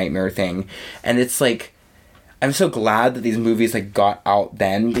celebrity nightmare thing. And it's like, I'm so glad that these movies like got out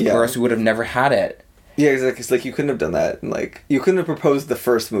then, or else we would have never had it. Yeah, exactly. It's like you couldn't have done that, and like you couldn't have proposed the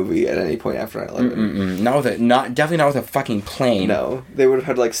first movie at any point after 9/11. Definitely not with a fucking plane. No, they would have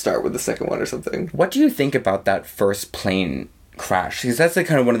had to like start with the second one or something. What do you think about that first plane crash? Because that's like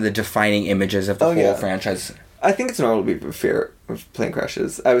kind of one of the defining images of the whole franchise. I think it's normal to be fear of plane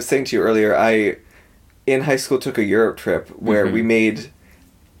crashes. I was saying to you earlier, I in high school took a Europe trip where we made.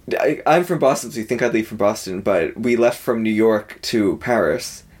 I'm from Boston, so you think I'd leave from Boston, but we left from New York to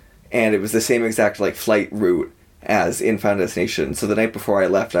Paris, and it was the same exact like flight route as in Final Destination. So the night before I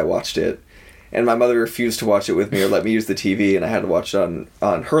left, I watched it, and my mother refused to watch it with me or let me use the TV, and I had to watch it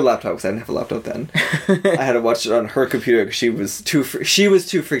on her laptop because I didn't have a laptop then. I had to watch it on her computer because she was too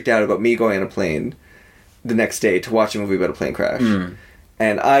freaked out about me going on a plane the next day to watch a movie about a plane crash.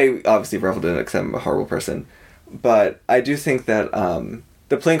 And I obviously reveled in it because I'm a horrible person, but I do think that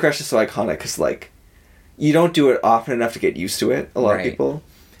the plane crash is so iconic because, like, you don't do it often enough to get used to it, a lot of people.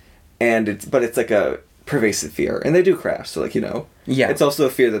 And it's like a pervasive fear. And they do crash, so, like, Yeah. It's also a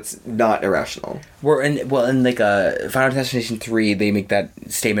fear that's not irrational. In like Final Destination 3, they make that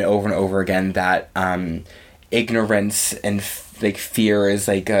statement over and over again that ignorance and, like, fear is,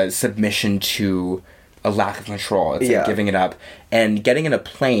 like, a submission to a lack of control. It's like giving it up. And getting in a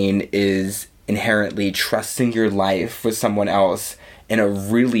plane is inherently trusting your life with someone else in a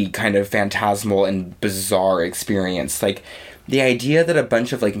really kind of phantasmal and bizarre experience. Like, the idea that a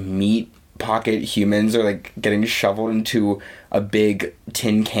bunch of, like, meat pocket humans are, like, getting shoveled into a big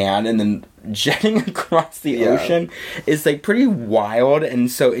tin can and then jetting across the ocean is, like, pretty wild, and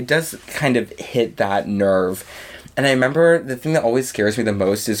so it does kind of hit that nerve. And I remember the thing that always scares me the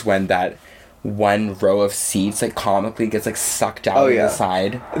most is when that one row of seats, like, comically gets, like, sucked out on the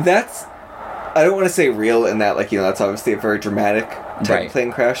side. That's... I don't want to say real in that, like, that's obviously a very dramatic type of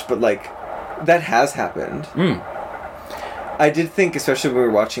plane crash, but, like, that has happened. I did think, especially when we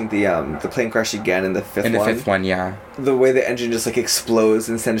were watching the plane crash again in the fifth one. In the fifth one, yeah. The way the engine just, like, explodes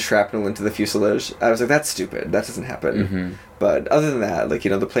and sends shrapnel into the fuselage. I was like, that's stupid. That doesn't happen. But other than that, like,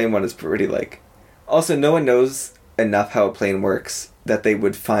 the plane one is pretty, like... Also, no one knows enough how a plane works that they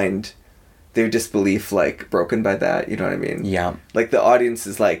would find their disbelief, like, broken by that. You know what I mean? Yeah. Like, the audience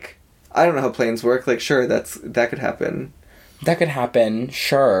is like... I don't know how planes work. Like, sure, that could happen. That could happen,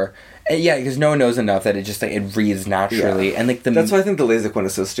 sure. Yeah, because no one knows enough that it just, like, it reads naturally. And, like, that's why I think the LASIK one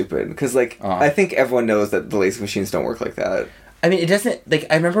is so stupid. Because, like, I think everyone knows that the LASIK machines don't work like that. I mean, it doesn't... Like,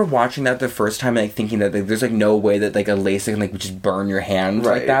 I remember watching that the first time and, like, thinking that, like, there's, like, no way that, like, a LASIK, like, would just burn your hand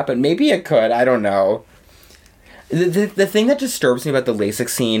like that. But maybe it could. I don't know. The thing that disturbs me about the LASIK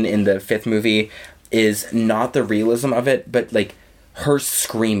scene in the fifth movie is not the realism of it, but, like, her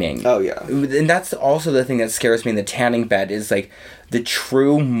screaming. Oh, yeah. And that's also the thing that scares me in the tanning bed is, like, the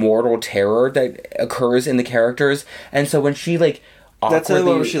true mortal terror that occurs in the characters. And so when she, like, awkwardly... That's the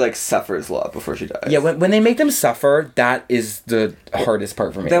one where she, like, suffers a lot before she dies. Yeah, when they make them suffer, that is the hardest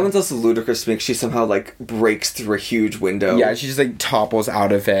part for me. That one's also ludicrous to me. She somehow, like, breaks through a huge window. Yeah, she just, like, topples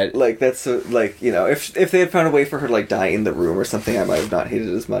out of it. Like, that's, so, like, you know, if they had found a way for her to, like, die in the room or something, I might have not hated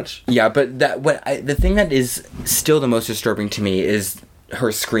it as much. Yeah, but the thing that is still the most disturbing to me is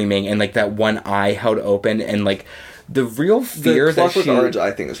her screaming and, like, that one eye held open and, like... The real fear that she... Orange,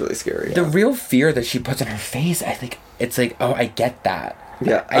 I think, is really scary. The real fear that she puts on her face, I think, it's like, oh, I get that.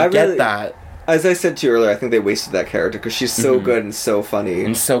 Yeah, I get that. As I said to you earlier, I think they wasted that character because she's so good and so funny.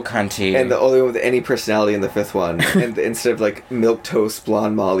 And so cunty. And the only one with any personality in the fifth one. And instead of, like, milquetoast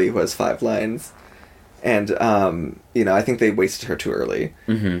blonde Molly who has 5 lines. And, you know, I think they wasted her too early.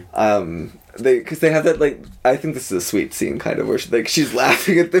 Because they have that, like, I think this is a sweet scene, kind of, where she's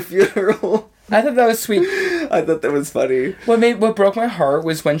laughing at the funeral. I thought that was sweet. I thought that was funny. What broke my heart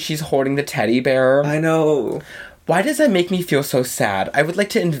was when she's holding the teddy bear. I know. Why does that make me feel so sad? I would like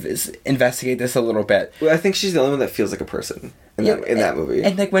to investigate this a little bit. Well, I think she's the only one that feels like a person in that movie.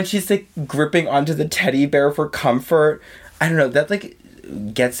 And, like, when she's, like, gripping onto the teddy bear for comfort, I don't know, that, like,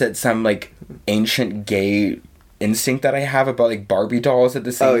 gets at some, like, ancient gay instinct that I have about, like, Barbie dolls at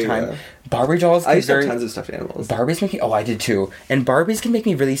the same time. Yeah. Barbie dolls I used to have tons of stuffed animals. Barbies make me... Oh, I did too. And Barbies can make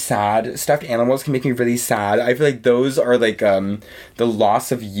me really sad. Stuffed animals can make me really sad. I feel like those are, like, the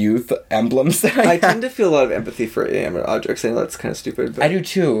loss of youth emblems that I tend to feel a lot of empathy for inanimate objects. I know that's kind of stupid, but... I do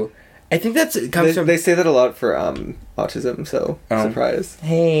too. I think comes from... They say that a lot for autism, so surprise.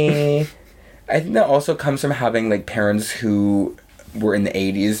 Hey. I think that also comes from having, like, parents who were in the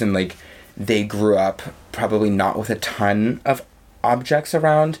 80s and, like, they grew up probably not with a ton of objects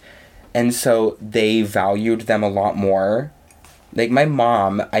around, and so they valued them a lot more. Like, my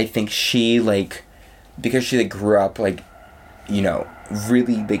mom, I think she, like, because she, like, grew up, like, you know,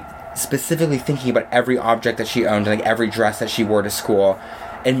 really, like, specifically thinking about every object that she owned and, like, every dress that she wore to school,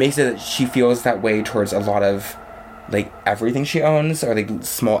 it makes it that she feels that way towards a lot of, like, everything she owns, or, like,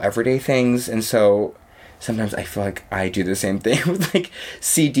 small everyday things, and so... Sometimes I feel like I do the same thing with, like,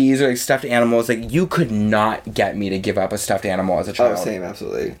 CDs or, like, stuffed animals. Like, you could not get me to give up a stuffed animal as a child. Oh, same,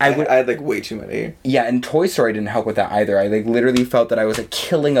 absolutely. I had, like, way too many. Yeah, and Toy Story didn't help with that either. I, like, literally felt that I was, like,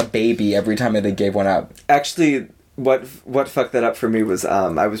 killing a baby every time I, like, gave one up. Actually, what fucked that up for me was,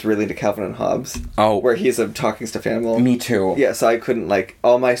 I was really into Calvin and Hobbes. Oh. Where he's a talking stuffed animal. Me too. Yeah, so I couldn't, like,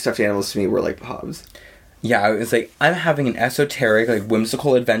 all my stuffed animals to me were, like, Hobbes. Yeah, I was like, I'm having an esoteric, like,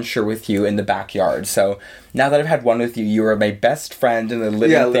 whimsical adventure with you in the backyard. So, now that I've had one with you, you are my best friend and the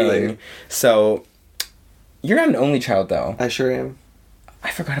living thing. Literally. So, you're not an only child, though. I sure am.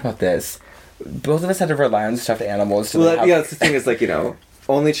 I forgot about this. Both of us had to rely on stuffed animals. That's the thing is, like, you know,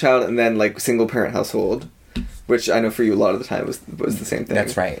 only child and then, like, single-parent household. Which I know for you a lot of the time was the same thing.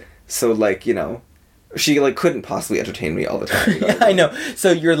 That's right. So, like, you know... She, like, couldn't possibly entertain me all the time. You know? Yeah, I know.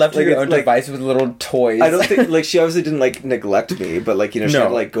 So you're left to your own device with little toys. I don't think, like, she obviously didn't, like, neglect me, but, like, you know, she had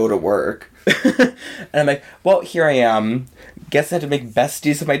to, like, go to work. And I'm like, well, here I am. Guess I had to make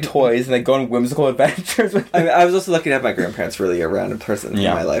besties with my toys and, like, go on whimsical adventures with them. I was also lucky to have my grandparents really around in person in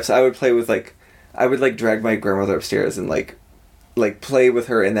my life. So I would play with, like, drag my grandmother upstairs and, like, play with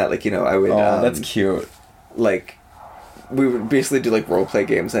her in that, like, you know, I would... Oh, that's cute. Like... We would basically do, like, role-play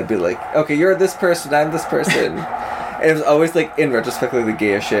games. I'd be like, okay, you're this person, I'm this person. And it was always, like, in retrospect, like, the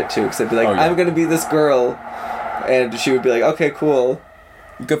gayest shit, too. Because I'd be like, I'm gonna be this girl. And she would be like, okay, cool.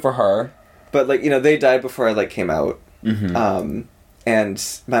 Good for her. But, like, you know, they died before I, like, came out. Mm-hmm. And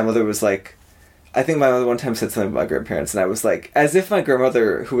my mother was like... I think my mother one time said something about my grandparents, and I was like... As if my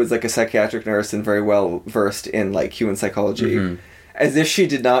grandmother, who was, like, a psychiatric nurse and very well versed in, like, human psychology... Mm-hmm. As if she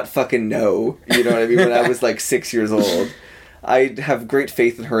did not fucking know, you know what I mean, when I was, like, 6 years old. I have great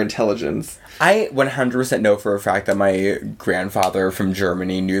faith in her intelligence. I 100% know for a fact that my grandfather from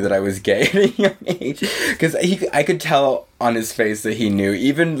Germany knew that I was gay at a young age. Because I could tell on his face that he knew,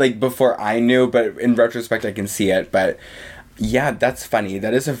 even, like, before I knew, but in retrospect I can see it, but... Yeah, that's funny.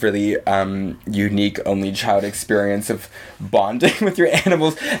 That is a really unique only child experience of bonding with your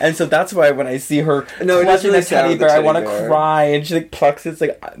animals. And so that's why when I see her clutching the teddy bear, I want to cry. And she, like, plucks its,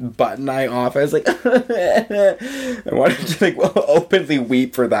 like, button eye off. I was like... I wanted to, like, openly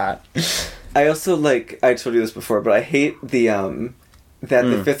weep for that. I also, like... I told you this before, but I hate the... that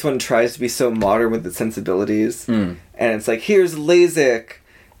the fifth one tries to be so modern with its sensibilities. And it's like, here's LASIK.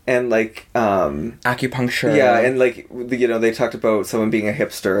 And, like, acupuncture. Yeah, and, like, you know, they talked about someone being a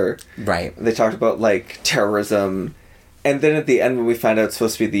hipster. Right. They talked about, like, terrorism. And then at the end, when we find out it's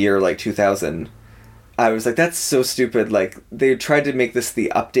supposed to be the year, like, 2000, I was like, that's so stupid. Like, they tried to make this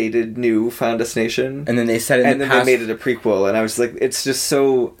the updated, new Final Destination. And then they said it in the past... And then they made it a prequel. And I was like, it's just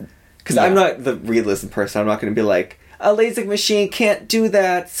so... Because I'm not the realism person. I'm not going to be like... a LASIK machine can't do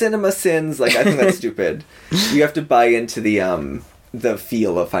that. Cinema sins. Like, I think that's stupid. You have to buy into the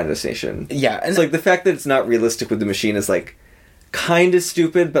feel of Final Destination. Yeah. And so, like, the fact that it's not realistic with the machine is, like, kind of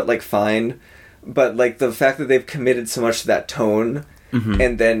stupid, but, like, fine. But, like, the fact that they've committed so much to that tone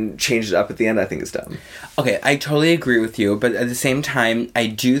and then changed it up at the end, I think is dumb. Okay, I totally agree with you, but at the same time, I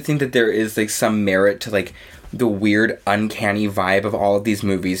do think that there is, like, some merit to, like, the weird, uncanny vibe of all of these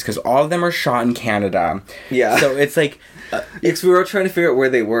movies, because all of them are shot in Canada. Yeah. So it's, like... Because we were trying to figure out where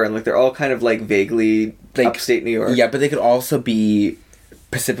they were, and, like, they're all kind of, like, vaguely, like, upstate New York. Yeah, but they could also be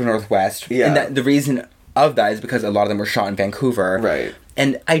Pacific Northwest. Yeah. And the reason of that is because a lot of them were shot in Vancouver. Right.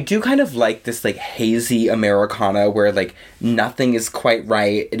 And I do kind of like this, like, hazy Americana where, like, nothing is quite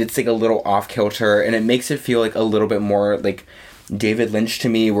right, and it's, like, a little off-kilter, and it makes it feel, like, a little bit more, like, David Lynch to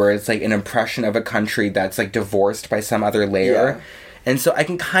me, where it's, like, an impression of a country that's, like, divorced by some other layer. Yeah. And so I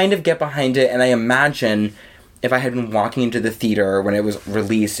can kind of get behind it, and I imagine if I had been walking into the theater when it was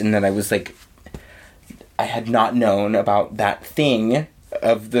released, and then I was, like, I had not known about that thing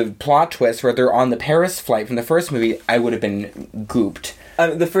of the plot twist where they're on the Paris flight from the first movie, I would have been gooped.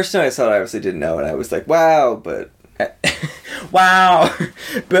 The first time I saw it, I obviously didn't know, and I was like, wow, but... Wow!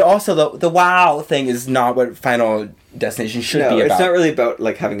 But also, the wow thing is not what Final Destination should be about. It's not really about,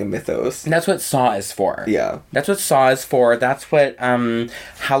 like, having a mythos. And that's what Saw is for. Yeah. That's what Saw is for. That's what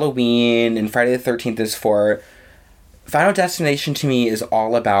Halloween and Friday the 13th is for. Final Destination, to me, is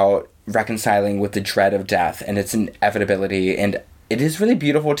all about reconciling with the dread of death and its inevitability, and it is really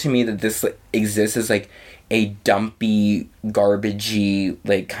beautiful to me that this, like, exists as, like, a dumpy, garbagey,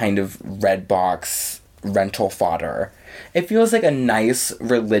 like, kind of red box rental fodder. It feels like a nice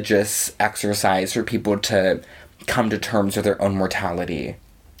religious exercise for people to come to terms with their own mortality.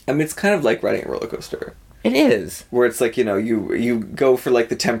 I mean, it's kind of like riding a roller coaster. It is. Where it's like, you know, you go for, like,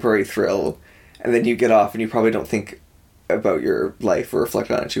 the temporary thrill, and then you get off, and you probably don't think about your life or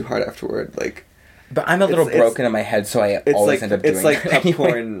reflect on it too hard afterward. Like... But I'm a little broken in my head, so I always end up doing it. It's like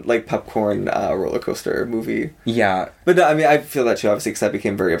popcorn, anyway. like popcorn roller coaster movie. Yeah. But no, I mean, I feel that too, obviously, because I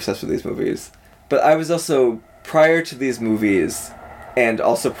became very obsessed with these movies. But I was also, prior to these movies, and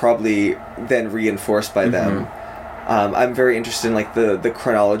also probably then reinforced by them, I'm very interested in, like, the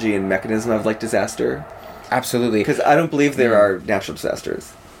chronology and mechanism of, like, disaster. Absolutely. Because I don't believe there are natural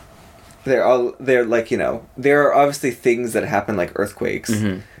disasters. They're like, you know, there are obviously things that happen, like earthquakes.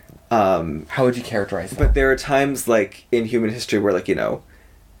 How would you characterize that? But there are times, like, in human history where, like, you know,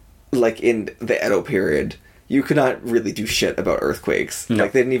 like in the Edo period, you could not really do shit about earthquakes. No.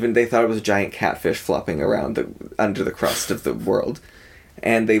 Like, they thought it was a giant catfish flopping around under the crust of the world.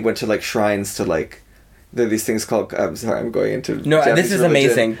 And they went to, like, shrines to, like, there are these things called, I'm sorry, I'm going into No, Japanese this is religion.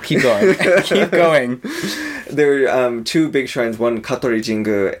 amazing. Keep going. Keep going. There are two big shrines, one Katori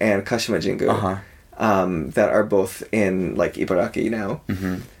Jingu and Kashima Jingu, that are both in, like, Ibaraki now.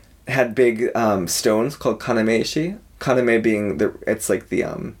 Had big stones called kaname-ishi. Kaname being it's like the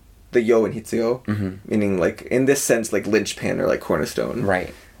yo and hitsuyo, meaning, like, in this sense, like linchpin or, like, cornerstone.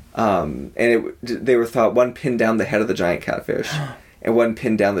 Right. And they were thought one pinned down the head of the giant catfish, and one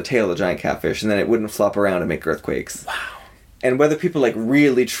pinned down the tail of the giant catfish, and then it wouldn't flop around and make earthquakes. Wow. And whether people, like,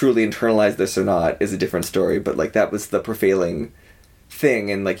 really truly internalize this or not is a different story, but, like, that was the prevailing thing,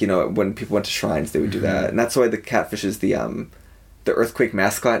 and, like, you know, when people went to shrines, they would do that. And that's why the catfish is the earthquake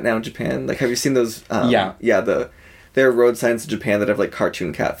mascot now in Japan. Like, have you seen those? Yeah. Yeah, there are road signs in Japan that have, like,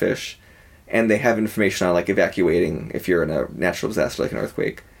 cartoon catfish, and they have information on, like, evacuating if you're in a natural disaster like an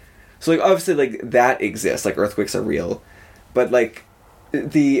earthquake. So, like, obviously, like, that exists. Like, earthquakes are real. But, like,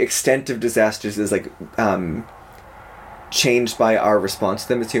 the extent of disasters is, like, changed by our response to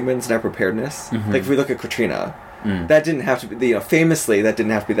them as humans and our preparedness. Like, if we look at Katrina, that didn't have to be, you know, famously, that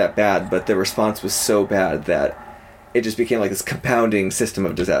didn't have to be that bad, but the response was so bad that it just became, like, this compounding system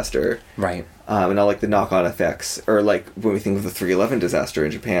of disaster. Right. And all, like, the knock-on effects, or, like, when we think of the 3/11 disaster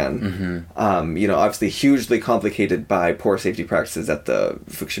in Japan, you know, obviously hugely complicated by poor safety practices at the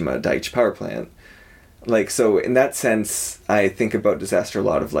Fukushima Daiichi power plant. Like, so in that sense, I think about disaster a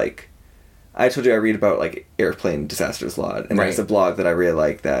lot of, like, I told you I read about, like, airplane disasters a lot, and Right. there's a blog that I really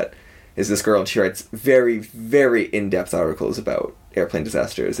like that is this girl, and she writes very, very in-depth articles about airplane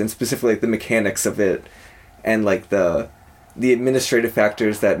disasters, and specifically, like, the mechanics of it, and, like, the administrative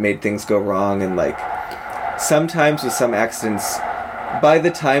factors that made things go wrong, and, like, sometimes with some accidents, by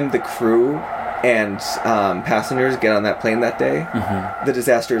the time the crew and passengers get on that plane that day, the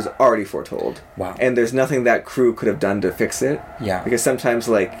disaster is already foretold. Wow. And there's nothing that crew could have done to fix it. Yeah. Because sometimes,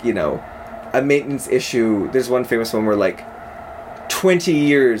 like, you know, a maintenance issue, there's one famous one where, like, 20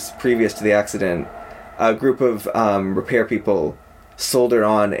 years previous to the accident, a group of repair people soldered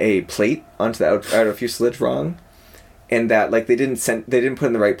on a plate onto the outer fuselage wrong, and that like they didn't put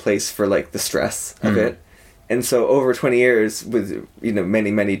in the right place for like the stress of it. And so over 20 years with, you know,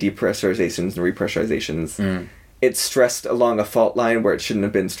 many depressurizations and repressurizations, it stressed along a fault line where it shouldn't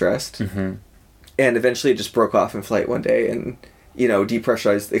have been stressed. And eventually it just broke off in flight one day, and, you know,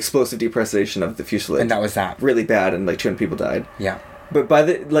 explosive depressurization of the fuselage. And that was that. Really bad, and like 200 people died. Yeah. But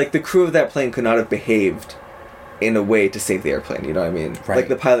the crew of that plane could not have behaved in a way to save the airplane, you know what I mean? Right. Like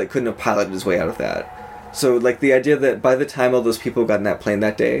the pilot couldn't have piloted his way out of that. So like the idea that by the time all those people got in that plane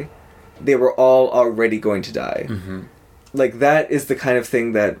that day, they were all already going to die. Like, that is the kind of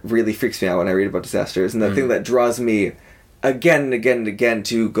thing that really freaks me out when I read about disasters, and the thing that draws me again and again and again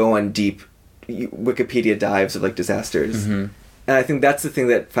to go on deep Wikipedia dives of, like, disasters. And I think that's the thing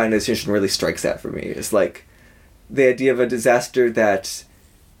that Final Destination really strikes at for me, is, like, the idea of a disaster that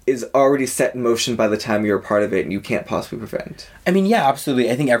is already set in motion by the time you're a part of it and you can't possibly prevent. I mean, yeah,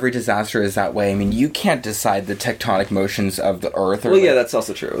 absolutely. I think every disaster is that way. I mean, you can't decide the tectonic motions of the Earth. Or Yeah, that's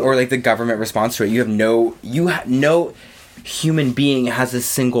also true. Or, like, the government response to it. You have no human being has a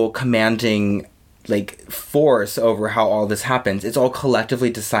single commanding, like, force over how all this happens. It's all collectively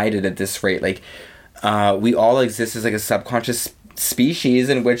decided at this rate. Like, we all exist as, like, a subconscious species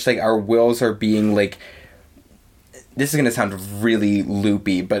in which, like, our wills are being, like... This is going to sound really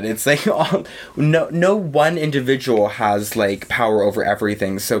loopy, but it's like no one individual has like power over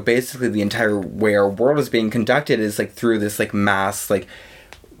everything. So basically the entire way our world is being conducted is like through this like mass like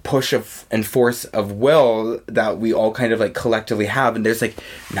push of and force of will that we all kind of like collectively have. And there's like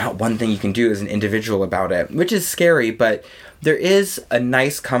not one thing you can do as an individual about it, which is scary, but there is a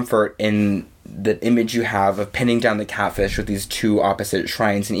nice comfort in the image you have of pinning down the catfish with these two opposite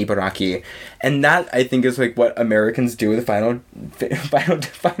shrines in Ibaraki. And that, I think, is like what Americans do with Final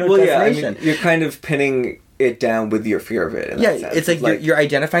Well, yeah, I mean, you're kind of pinning it down with your fear of it. Yeah, it's like you're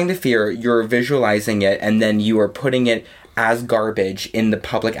identifying the fear, you're visualizing it, and then you are putting it as garbage in the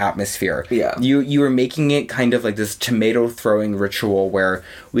public atmosphere. Yeah. You are making it kind of like this tomato throwing ritual where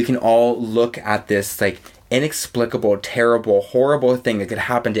we can all look at this like inexplicable, terrible, horrible thing that could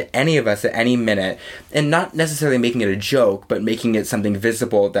happen to any of us at any minute, and not necessarily making it a joke, but making it something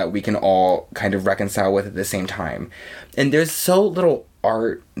visible that we can all kind of reconcile with at the same time. And there's so little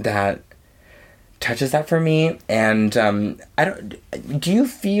art that touches that for me, and do you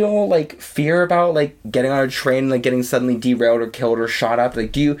feel like fear about like getting on a train, like getting suddenly derailed or killed or shot up?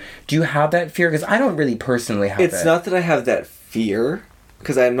 Like do you have that fear? Because I don't really personally have it. It's not that I have that fear,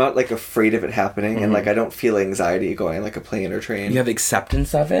 because I'm not like afraid of it happening, and like I don't feel anxiety going on like a plane or train. You have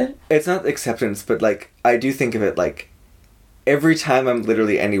acceptance of it? It's not acceptance, but like I do think of it like every time I'm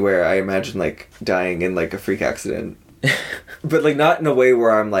literally anywhere, I imagine like dying in like a freak accident. But like not in a way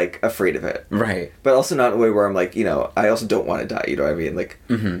where I'm like afraid of it, right? But also not in a way where I'm like, you know, I also don't want to die, you know what I mean? Like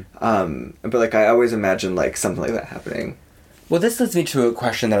but like I always imagine like something like that happening. Well, this leads me to a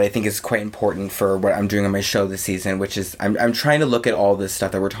question that I think is quite important for what I'm doing on my show this season, which is I'm trying to look at all this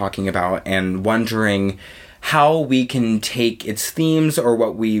stuff that we're talking about and wondering how we can take its themes or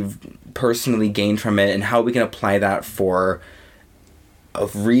what we've personally gained from it and how we can apply that for a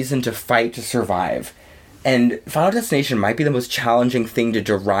reason to fight to survive. And Final Destination might be the most challenging thing to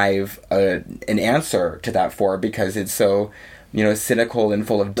derive an answer to that for, because it's so, you know, cynical and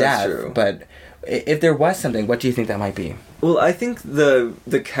full of death. That's true. But if there was something, what do you think that might be? Well, I think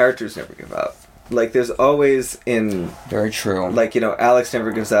the characters never give up. Like, there's always in... Very true. Like, you know, Alex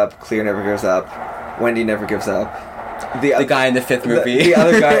never gives up, Clear never gives up, Wendy never gives up. The guy in the fifth movie. The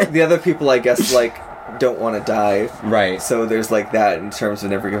other guy, the other people, I guess, like, don't want to die. Right. So there's, like, that in terms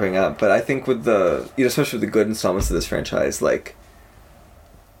of never giving up. But I think with the... You know, especially with the good installments of this franchise, like...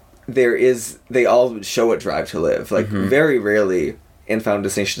 They all show a drive to live. Like, very rarely... in Final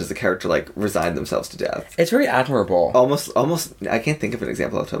Destination does the character like resign themselves to death. It's very admirable. Almost. I can't think of an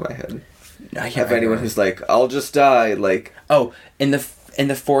example off the top of my head. I can't. Of anyone who's like, I'll just die. Like, oh, in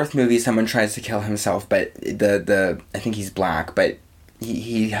the fourth movie, someone tries to kill himself, but the I think he's black, but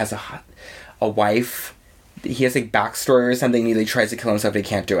he has a wife. He has like backstory or something. He like, tries to kill himself, but he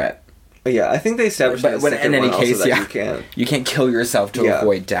can't do it. Yeah, I think they established. But in any case, yeah, you can't kill yourself to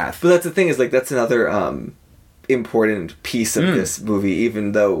avoid death. But that's the thing, is like that's another important piece of this movie,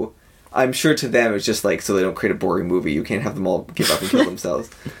 even though I'm sure to them it's just like so they don't create a boring movie. You can't have them all give up and kill themselves.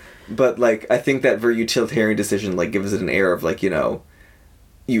 But like I think that very utilitarian decision like gives it an air of like, you know,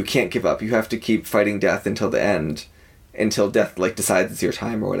 you can't give up. You have to keep fighting death until the end, until death like decides it's your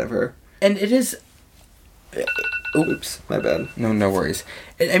time or whatever. And it is Oops, my bad. No worries.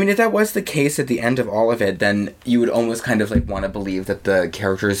 I mean, if that was the case at the end of all of it, then you would almost kind of like want to believe that the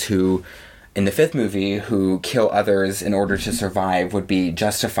characters who in the fifth movie who kill others in order to survive would be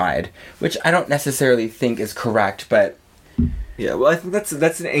justified, which I don't necessarily think is correct, but Yeah, well, I think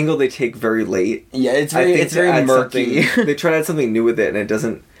that's an angle they take very late. Yeah, it's I very think it's very murky. They try to add something new with it, and it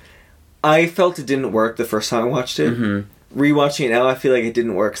doesn't. I felt it didn't work the first time I watched it. Rewatching it now, I feel like it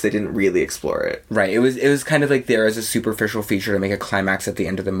didn't work because they didn't really explore it. Right. It was kind of like there as a superficial feature to make a climax at the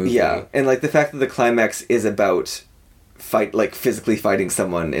end of the movie. Yeah, and like the fact that the climax is about physically fighting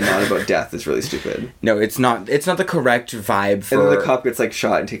someone and not about death is really stupid. No, it's not. It's not the correct vibe for. And then the cop gets like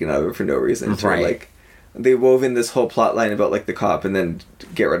shot and taken out of it for no reason. So, right. Like, they wove in this whole plot line about like the cop and then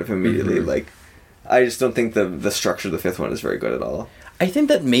get rid of him immediately. Like, I just don't think the structure of the fifth one is very good at all. I think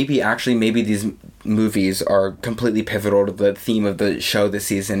that maybe these movies are completely pivotal to the theme of the show this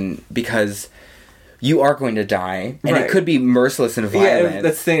season because you are going to die, and it could be merciless and violent. Yeah,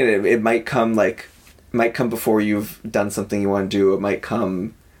 that's the thing. It might come before you've done something you want to do. It might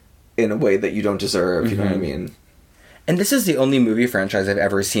come in a way that you don't deserve. You know what I mean? And this is the only movie franchise I've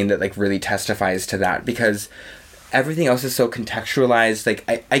ever seen that like really testifies to that because everything else is so contextualized.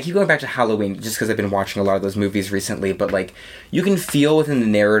 Like, I keep going back to Halloween just because I've been watching a lot of those movies recently, but, like, you can feel within the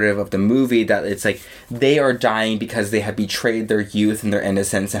narrative of the movie that it's, like, they are dying because they have betrayed their youth and their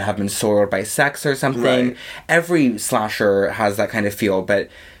innocence and have been soiled by sex or something. Right. Every slasher has that kind of feel, but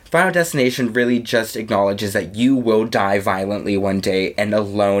Final Destination really just acknowledges that you will die violently one day and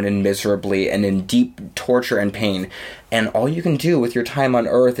alone and miserably and in deep torture and pain. And all you can do with your time on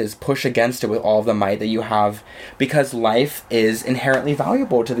Earth is push against it with all the might that you have because life is inherently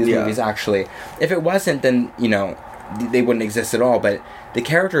valuable to these movies, actually. If it wasn't, then, you know, they wouldn't exist at all. But the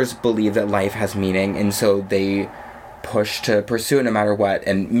characters believe that life has meaning, and so they push to pursue it no matter what.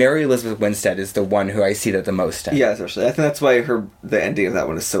 And Mary Elizabeth Winstead is the one who I see that the most in. Yeah, especially. I think that's why the ending of that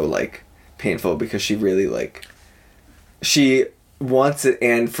one is so, like, painful because she really, like... She wants it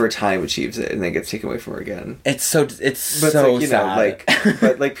and for a time achieves it and then gets taken away from her again. It's so like, you sad. Know,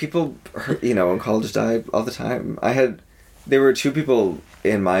 but like people, you know, in college die all the time. There were 2 people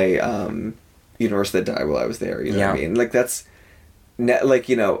in my university that died while I was there. You know what I mean? Like that's, like,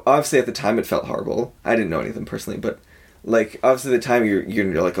 you know, obviously at the time it felt horrible. I didn't know any of them personally, but like obviously at the time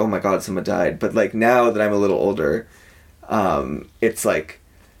you're like, oh my god, someone died. But like now that I'm a little older, it's like,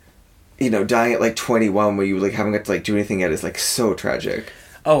 you know, dying at like 21 where you like haven't got to like do anything yet is like so tragic.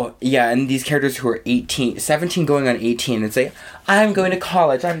 Oh, yeah, and these characters who are 17 going on 18, and say, I'm going to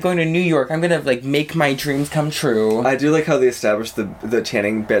college, I'm going to New York, I'm going to, like, make my dreams come true. I do like how they established the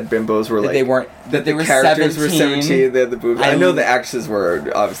tanning bed bimbos were, like... They weren't... That the characters 17, were 17, they had the boobs. I know the actresses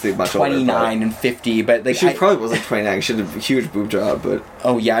were obviously much 29 older. 29 and 50, but, like... She probably was, like, 29. She had a huge boob job, but...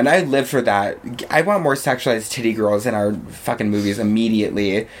 Oh, yeah, and I lived for that. I want more sexualized titty girls in our fucking movies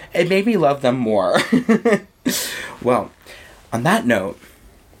immediately. It made me love them more. Well, on that note...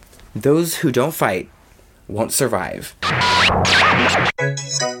 Those who don't fight won't survive.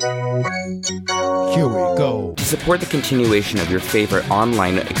 Here we go. To support the continuation of your favorite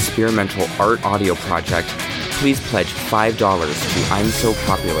online experimental art audio project, please pledge $5 to I'm So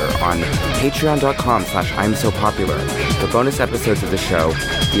Popular on patreon.com/I'm So Popular for bonus episodes of the show,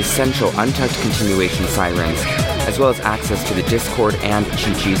 the essential untucked continuation sirens, as well as access to the Discord and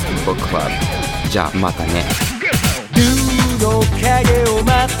Chi-Chi's book club. じゃあまたね。の影を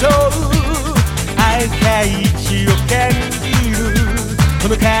まとう赤い血を感じるこ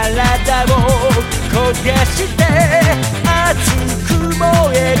の体を焦がして熱く燃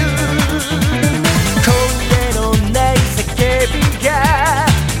える声のない叫びが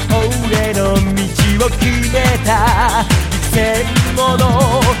俺の道を決めた幾千もの